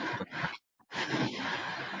 Thank you.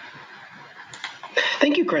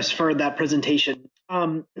 Thank you, Chris, for that presentation.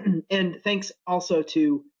 And thanks also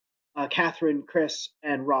to Catherine, Chris,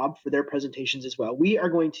 and Rob for their presentations as well. We are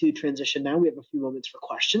going to transition now. We have a few moments for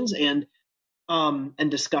questions and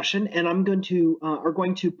discussion, and I'm going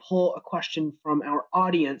to pull a question from our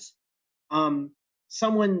audience.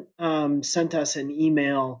 Someone sent us an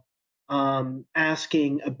email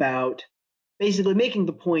asking about, basically making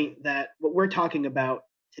the point that what we're talking about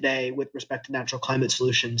today with respect to natural climate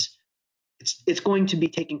solutions, it's going to be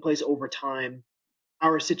taking place over time.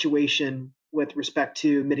 Our situation with respect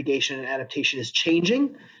to mitigation and adaptation is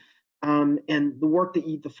changing, and the work that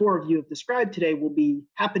the four of you have described today will be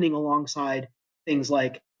happening alongside things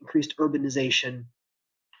like increased urbanization,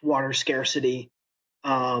 water scarcity,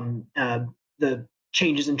 the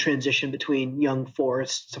changes in transition between young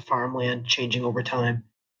forests to farmland changing over time.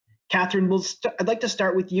 Catherine, I'd like to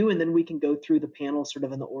start with you, and then we can go through the panel sort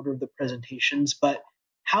of in the order of the presentations. But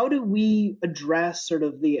how do we address sort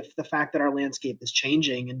of the fact that our landscape is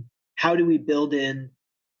changing, and how do we build in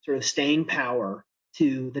sort of staying power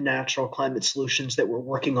to the natural climate solutions that we're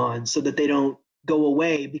working on so that they don't go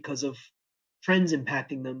away because of trends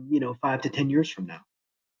impacting them, 5 to 10 years from now?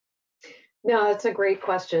 No, that's a great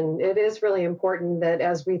question. It is really important that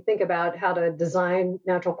as we think about how to design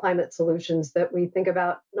natural climate solutions, that we think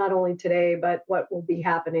about not only today, but what will be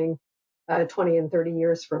happening 20 and 30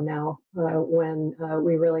 years from now, when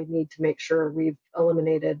we really need to make sure we've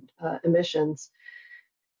eliminated emissions.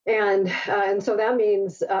 And so that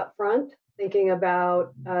means up front, thinking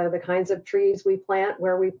about the kinds of trees we plant,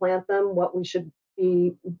 where we plant them, what we should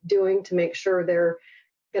be doing to make sure they're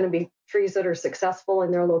going to be trees that are successful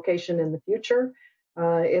in their location in the future.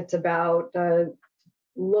 It's about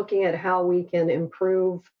looking at how we can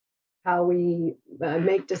improve how we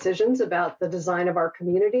make decisions about the design of our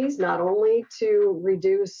communities, not only to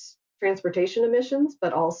reduce transportation emissions,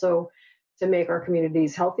 but also to make our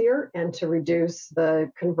communities healthier and to reduce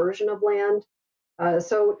the conversion of land.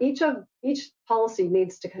 So each policy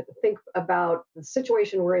needs to think about the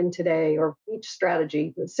situation we're in today, or each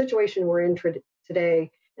strategy, the situation we're in today,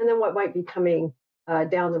 and then what might be coming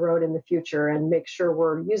down the road in the future, and make sure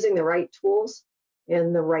we're using the right tools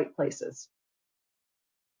in the right places.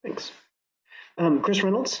 Thanks. Chris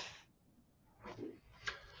Reynolds?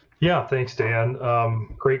 Yeah, thanks, Dan.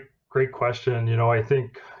 Great question. I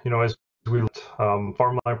think, as we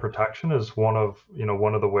farmland protection is one of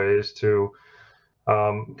the ways to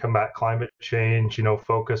combat climate change,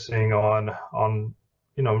 focusing on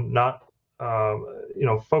not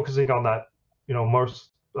focusing on that most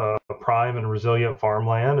prime and resilient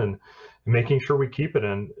farmland, and making sure we keep it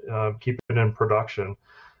in production,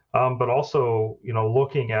 but also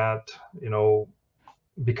looking at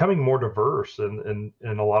becoming more diverse in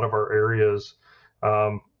a lot of our areas,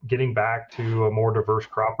 getting back to a more diverse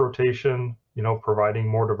crop rotation, providing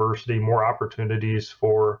more diversity, more opportunities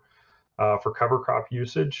for cover crop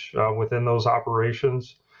usage within those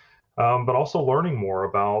operations, but also learning more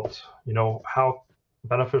about how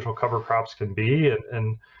beneficial cover crops can be,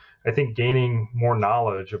 and I think gaining more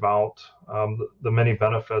knowledge about the many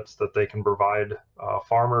benefits that they can provide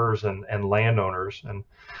farmers and landowners, and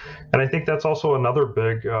I think that's also another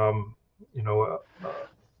big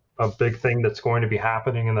a big thing that's going to be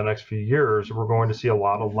happening in the next few years. We're going to see a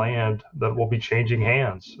lot of land that will be changing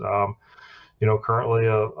hands. Currently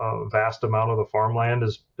a vast amount of the farmland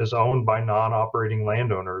is owned by non-operating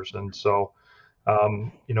landowners, and so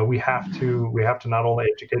we have to not only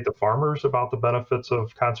educate the farmers about the benefits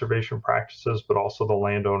of conservation practices, but also the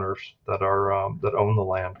landowners that own the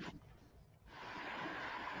land.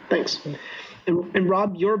 Thanks. And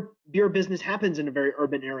Rob, your business happens in a very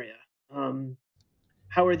urban area.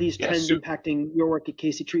 How are these trends impacting your work at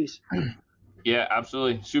Casey Trees? Yeah,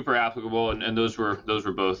 absolutely. Super applicable. And those were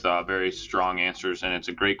both very strong answers. And it's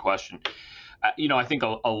a great question. I think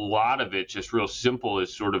a lot of it, just real simple,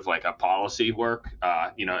 is sort of like a policy work,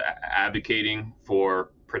 advocating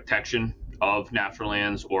for protection of natural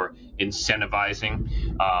lands, or incentivizing,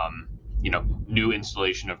 new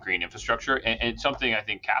installation of green infrastructure. And something I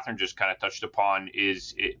think Catherine just kind of touched upon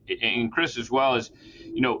is, and Chris as well, is,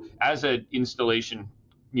 as an installation,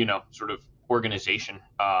 sort of organization,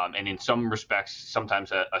 and in some respects,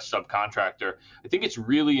 sometimes a subcontractor, I think it's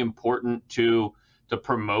really important to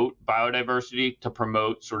promote biodiversity, to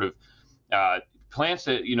promote sort of plants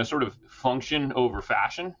that sort of function over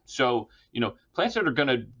fashion. So plants that are going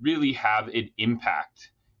to really have an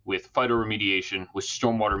impact with phytoremediation, with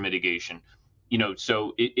stormwater mitigation.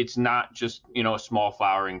 So it's not just a small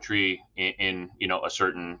flowering tree in a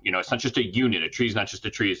certain, it's not just a unit. A tree is not just a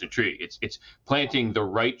tree; it's a tree. It's planting the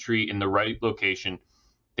right tree in the right location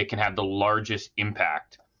that can have the largest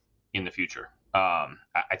impact in the future.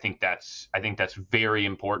 I think that's very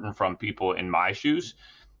important from people in my shoes,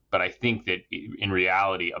 but I think that in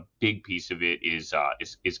reality, a big piece of it is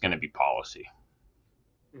going to be policy.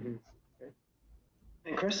 Mm-hmm. Okay.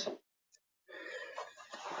 And Chris?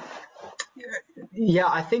 Yeah,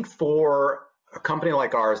 I think for a company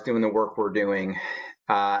like ours doing the work we're doing,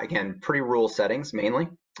 again, pretty rural settings mainly,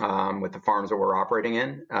 with the farms that we're operating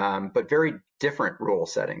in, but very different rural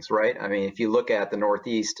settings, right? I mean, if you look at the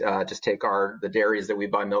Northeast, just take the dairies that we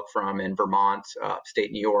buy milk from in Vermont,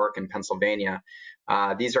 upstate New York, and Pennsylvania.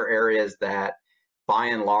 These are areas that, by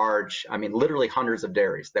and large, I mean, literally hundreds of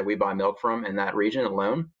dairies that we buy milk from in that region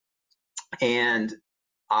alone. And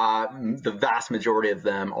the vast majority of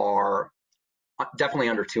them are definitely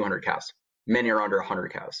under 200 cows. many are under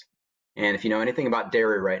 100 cows. And if you know anything about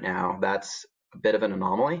dairy right now, that's a bit of an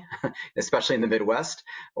anomaly, especially in the Midwest,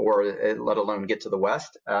 or let alone get to the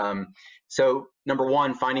West. So number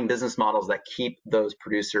one, finding business models that keep those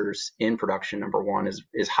producers in production, number one,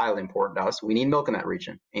 is highly important to us. We need milk in that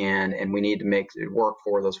region, and we need to make it work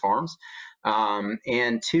for those farms.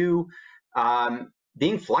 And two,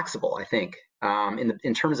 being flexible, I think.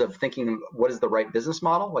 In terms of thinking what is the right business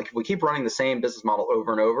model. Like if we keep running the same business model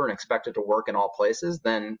over and over and expect it to work in all places,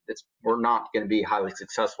 then we're not going to be highly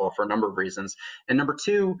successful for a number of reasons. And number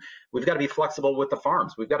two, we've got to be flexible with the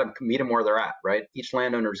farms. We've got to meet them where they're at, right? Each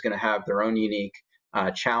landowner is going to have their own unique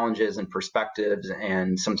challenges and perspectives,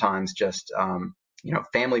 and sometimes just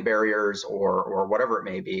family barriers or whatever it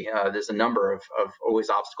may be. There's a number of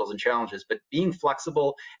always obstacles and challenges, but being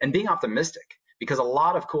flexible and being optimistic, because a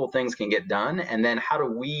lot of cool things can get done. And then how do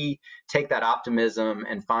we take that optimism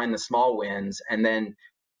and find the small wins? And then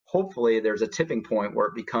hopefully there's a tipping point where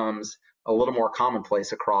it becomes a little more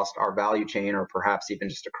commonplace across our value chain, or perhaps even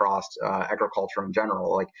just across agriculture in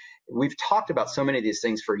general. Like we've talked about so many of these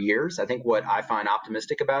things for years. I think what I find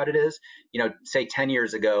optimistic about it is, say 10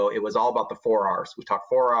 years ago, it was all about the 4 R's. We talked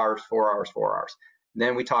 4 R's, 4 R's, 4 R's.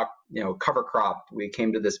 Then we talked, cover crop. We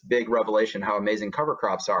came to this big revelation how amazing cover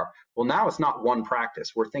crops are. Well, now it's not one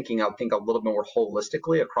practice. We're thinking, I think, a little more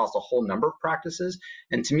holistically across a whole number of practices.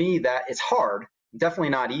 And to me, that it's hard, definitely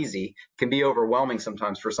not easy. It can be overwhelming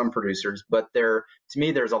sometimes for some producers, but to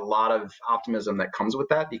me, there's a lot of optimism that comes with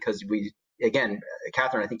that, because again,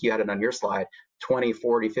 Catherine, I think you had it on your slide, $20,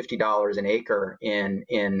 $40, $50 an acre in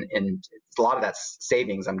a lot of that's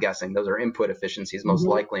savings, I'm guessing. Those are input efficiencies, most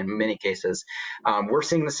likely in many cases. We're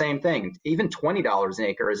seeing the same thing. Even $20 an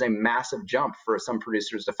acre is a massive jump for some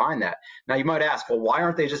producers to find that. Now you might ask, well, why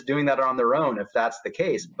aren't they just doing that on their own if that's the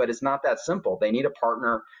case? But it's not that simple. They need a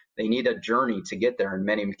partner. They need a journey to get there in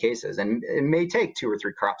many cases. And it may take 2 or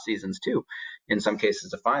 3 crop seasons too, in some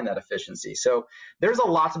cases, to find that efficiency. So there's a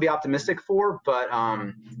lot to be optimistic for, but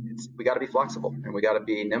we got to be flexible and we got to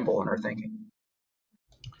be nimble in our thinking.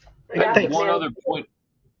 One other point.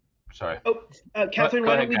 Sorry. Catherine,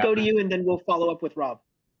 why don't we go to you, and then we'll follow up with Rob.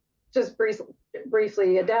 Just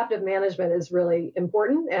briefly, adaptive management is really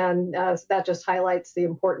important, and that just highlights the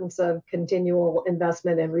importance of continual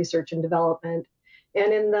investment in research and development,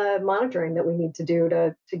 and in the monitoring that we need to do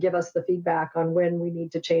to give us the feedback on when we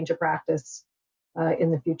need to change a practice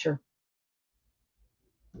in the future.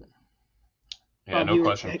 Yeah, no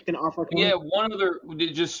question. Yeah, one other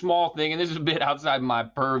just small thing, and this is a bit outside my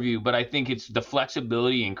purview, but I think it's the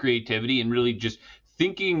flexibility and creativity and really just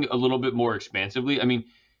thinking a little bit more expansively. I mean,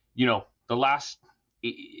 the last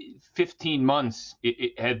 15 months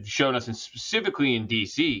it have shown us, and specifically in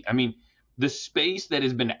DC, I mean, the space that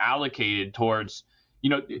has been allocated towards,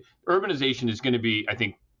 urbanization is going to be, I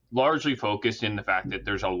think, largely focused in the fact that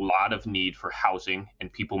there's a lot of need for housing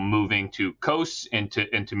and people moving to coasts and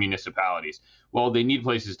to municipalities. Well, they need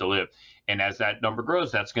places to live. And as that number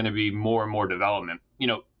grows, that's going to be more and more development.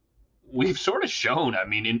 We've sort of shown, I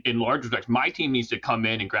mean, in large respects, my team needs to come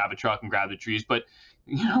in and grab a truck and grab the trees, but,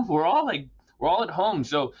 we're all at home.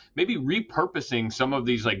 So maybe repurposing some of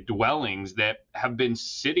these dwellings that have been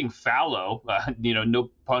sitting fallow,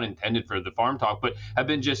 no pun intended for the farm talk, but have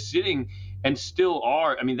been just sitting and still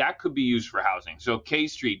are. I mean, that could be used for housing. So K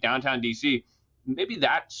Street, downtown DC, maybe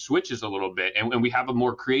that switches a little bit, and we have a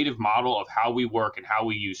more creative model of how we work and how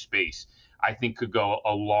we use space. I think could go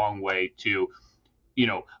a long way to,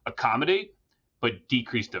 accommodate, but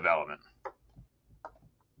decrease development.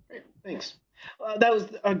 Great, thanks. That was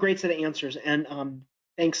a great set of answers, and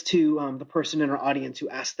thanks to the person in our audience who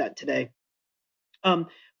asked that today.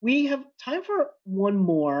 We have time for one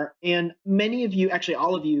more, and many of you, actually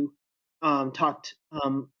all of you, talked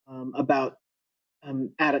about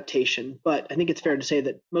adaptation, but I think it's fair to say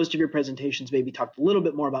that most of your presentations maybe talked a little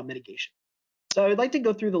bit more about mitigation. So I'd like to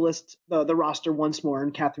go through the list, the roster once more,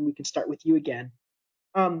 and Catherine, we can start with you again.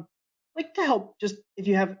 I'd like to help, just if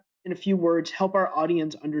you have in a few words, help our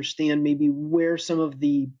audience understand maybe where some of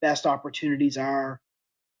the best opportunities are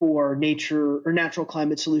for nature or natural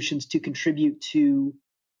climate solutions to contribute to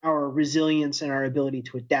our resilience and our ability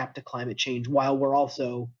to adapt to climate change while we're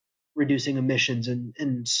also reducing emissions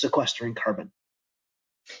and sequestering carbon.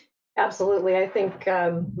 Absolutely. I think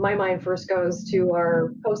my mind first goes to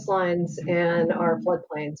our coastlines and our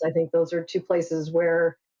floodplains. I think those are 2 places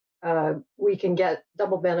where we can get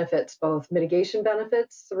double benefits, both mitigation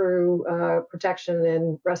benefits through protection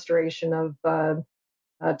and restoration of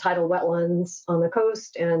tidal wetlands on the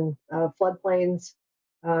coast and floodplains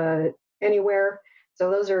anywhere.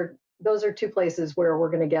 So those are 2 places where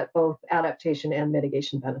we're going to get both adaptation and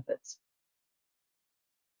mitigation benefits.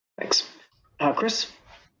 Thanks. Chris?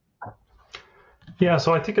 Yeah,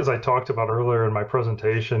 so I think as I talked about earlier in my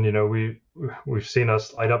presentation, we've seen a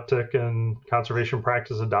slight uptick in conservation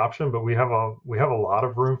practice adoption, but we have a lot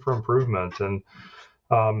of room for improvement. And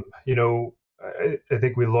I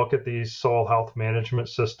think we look at these soil health management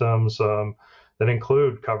systems that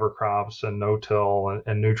include cover crops and no-till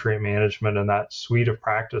and nutrient management and that suite of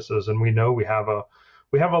practices, and we know we have a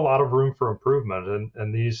lot of room for improvement.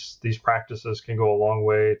 And these practices can go a long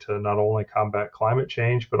way to not only combat climate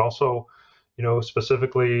change, but also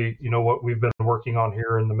specifically, what we've been working on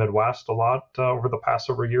here in the Midwest a lot over the past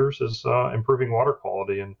several years is improving water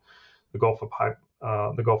quality in the Gulf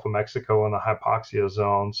of Mexico and the hypoxia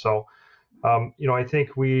zone. So, I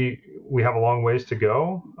think we have a long ways to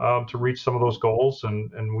go to reach some of those goals,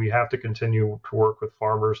 and we have to continue to work with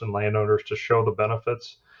farmers and landowners to show the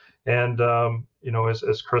benefits. And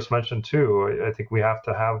as Chris mentioned too, I think we have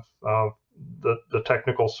to have the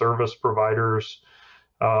technical service providers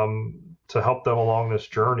to help them along this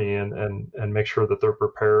journey and make sure that they're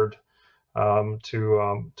prepared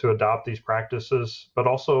to adopt these practices. But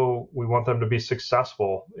also, we want them to be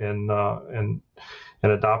successful in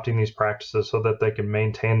adopting these practices so that they can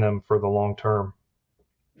maintain them for the long term.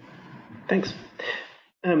 Thanks.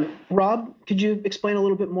 Rob, could you explain a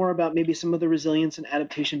little bit more about maybe some of the resilience and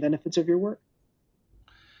adaptation benefits of your work?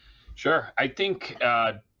 Sure. I think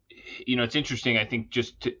it's interesting. I think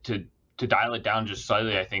just to dial it down just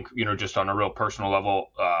slightly, I think, just on a real personal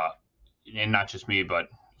level, and not just me, but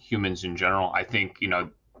humans in general, I think,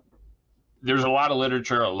 there's a lot of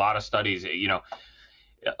literature, a lot of studies,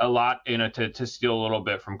 a lot, to steal a little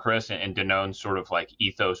bit from Chris and Danone's sort of like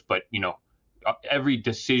ethos, but, every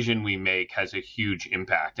decision we make has a huge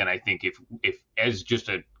impact. And I think if as just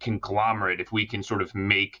a conglomerate, if we can sort of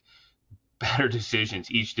make better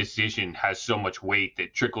decisions, each decision has so much weight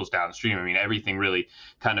that trickles downstream. I mean, everything really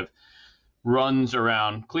kind of runs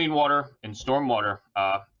around clean water and stormwater,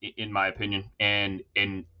 in my opinion. And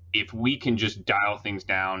if we can just dial things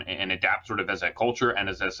down and adapt sort of as a culture and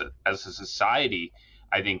as a society,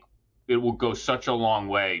 I think it will go such a long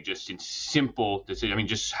way just in simple decisions. I mean,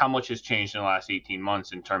 just how much has changed in the last 18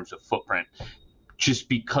 months in terms of footprint, just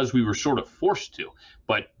because we were sort of forced to.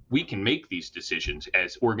 But we can make these decisions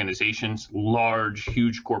as organizations, large,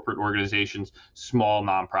 huge corporate organizations, small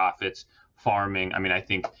nonprofits, farming. I mean, I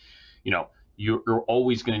think, you're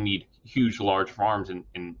always going to need huge, large farms,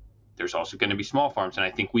 and there's also going to be small farms. And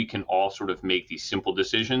I think we can all sort of make these simple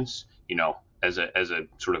decisions, as a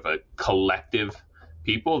sort of a collective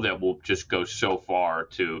people that will just go so far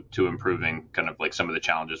to improving kind of like some of the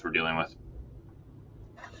challenges we're dealing with.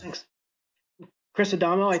 Thanks. Chris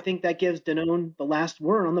Adamo, I think that gives Danone the last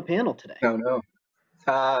word on the panel today. Oh, no.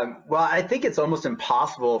 Well, I think it's almost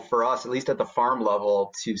impossible for us, at least at the farm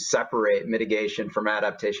level, to separate mitigation from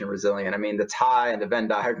adaptation resilient. I mean, the tie and the Venn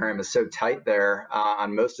diagram is so tight there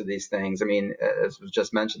on most of these things. I mean, as was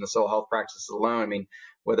just mentioned, the soil health practices alone, I mean,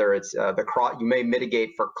 whether it's the crop, you may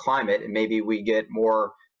mitigate for climate, and maybe we get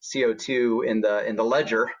more CO2 in the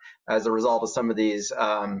ledger as a result of some of these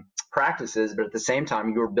practices, but at the same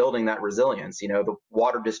time, you're building that resilience. The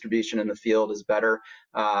water distribution in the field is better.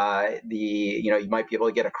 You might be able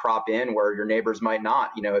to get a crop in where your neighbors might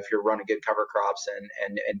not, if you're running good cover crops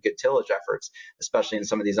and good tillage efforts, especially in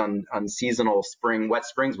some of these unseasonal wet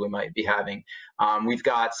springs we might be having. We've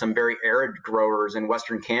got some very arid growers in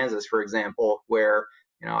western Kansas, for example, where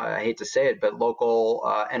I hate to say it, but local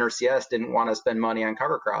NRCS didn't want to spend money on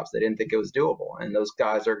cover crops. They didn't think it was doable. And those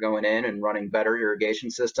guys are going in and running better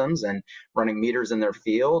irrigation systems and running meters in their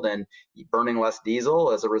field and burning less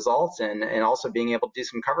diesel as a result, and also being able to do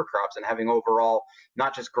some cover crops and having overall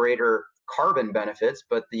not just greater carbon benefits,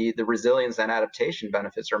 but the resilience and adaptation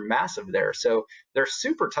benefits are massive there. So they're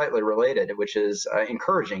super tightly related, which is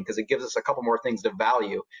encouraging because it gives us a couple more things to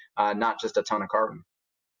value, not just a ton of carbon.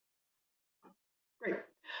 Great.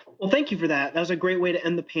 Well, thank you for that. That was a great way to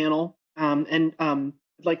end the panel. I'd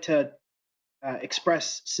like to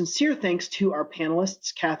express sincere thanks to our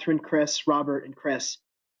panelists, Catherine, Chris, Robert, and Chris,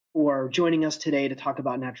 for joining us today to talk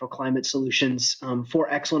about natural climate solutions, for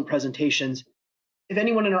excellent presentations. If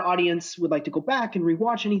anyone in our audience would like to go back and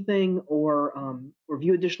rewatch anything or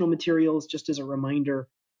review additional materials, just as a reminder,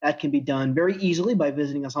 that can be done very easily by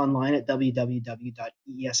visiting us online at www.eesi.org.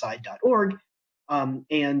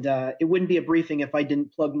 It wouldn't be a briefing if I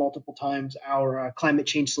didn't plug multiple times our Climate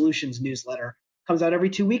Change Solutions newsletter. It comes out every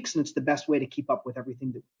 2 weeks, and it's the best way to keep up with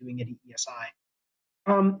everything that we're doing at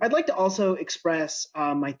EESI. I'd like to also express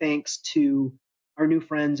my thanks to our new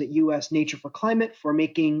friends at U.S. Nature for Climate for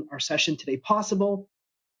making our session today possible.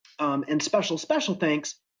 And special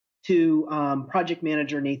thanks to project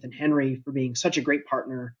manager Nathan Henry for being such a great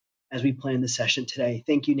partner as we plan the session today.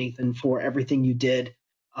 Thank you, Nathan, for everything you did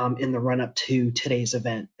in the run-up to today's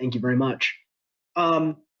event. Thank you very much.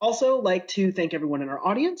 Also, like to thank everyone in our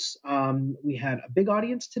audience. We had a big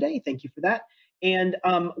audience today. Thank you for that. And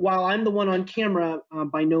while I'm the one on camera,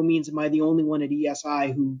 by no means am I the only one at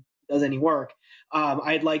ESI who does any work.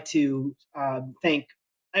 I'd like to thank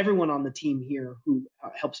everyone on the team here who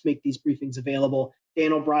helps make these briefings available.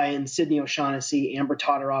 Dan O'Brien, Sydney O'Shaughnessy, Amber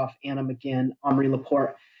Todoroff, Anna McGinn, Omri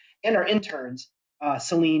Laporte, and our interns,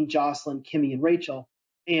 Celine, Jocelyn, Kimmy, and Rachel.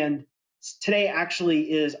 And today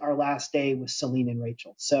actually is our last day with Celine and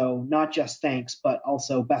Rachel. So not just thanks, but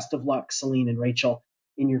also best of luck, Celine and Rachel,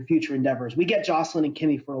 in your future endeavors. We get Jocelyn and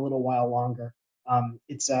Kimmy for a little while longer.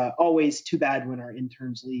 It's always too bad when our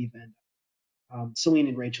interns leave, and Celine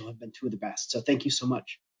and Rachel have been two of the best. So thank you so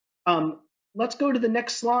much. Let's go to the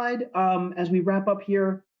next slide as we wrap up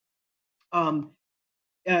here.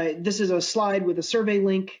 This is a slide with a survey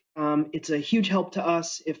link. It's a huge help to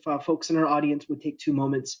us if folks in our audience would take 2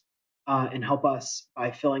 moments and help us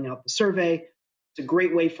by filling out the survey. It's a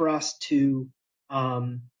great way for us to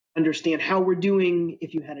understand how we're doing,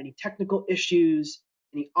 if you had any technical issues,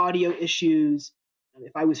 any audio issues,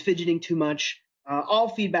 if I was fidgeting too much. All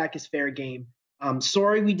feedback is fair game.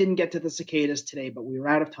 Sorry we didn't get to the cicadas today, but we were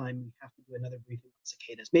out of time. We have to do another briefing on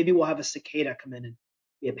cicadas. Maybe we'll have a cicada come in and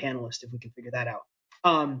be a panelist if we can figure that out.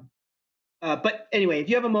 But anyway, if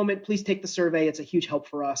you have a moment, please take the survey. It's a huge help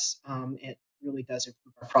for us. It really does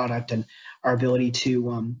improve our product and our ability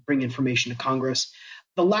to bring information to Congress.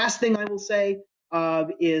 The last thing I will say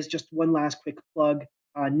is just one last quick plug.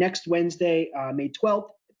 Next Wednesday, May 12th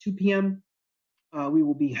at 2 p.m., we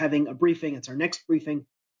will be having a briefing. It's our next briefing.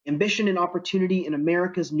 Ambition and Opportunity in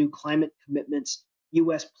America's New Climate Commitments.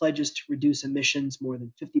 U.S. pledges to reduce emissions more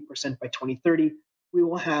than 50% by 2030. We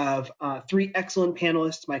will have 3 excellent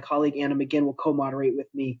panelists. My colleague Anna McGinn will co-moderate with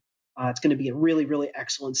me. It's going to be a really, really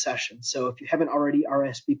excellent session. So if you haven't already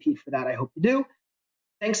RSVP'd for that, I hope you do.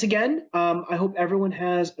 Thanks again. I hope everyone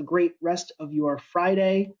has a great rest of your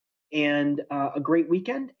Friday and a great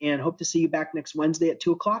weekend, and hope to see you back next Wednesday at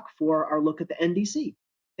 2 o'clock for our look at the NDC.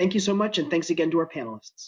 Thank you so much, and thanks again to our panelists.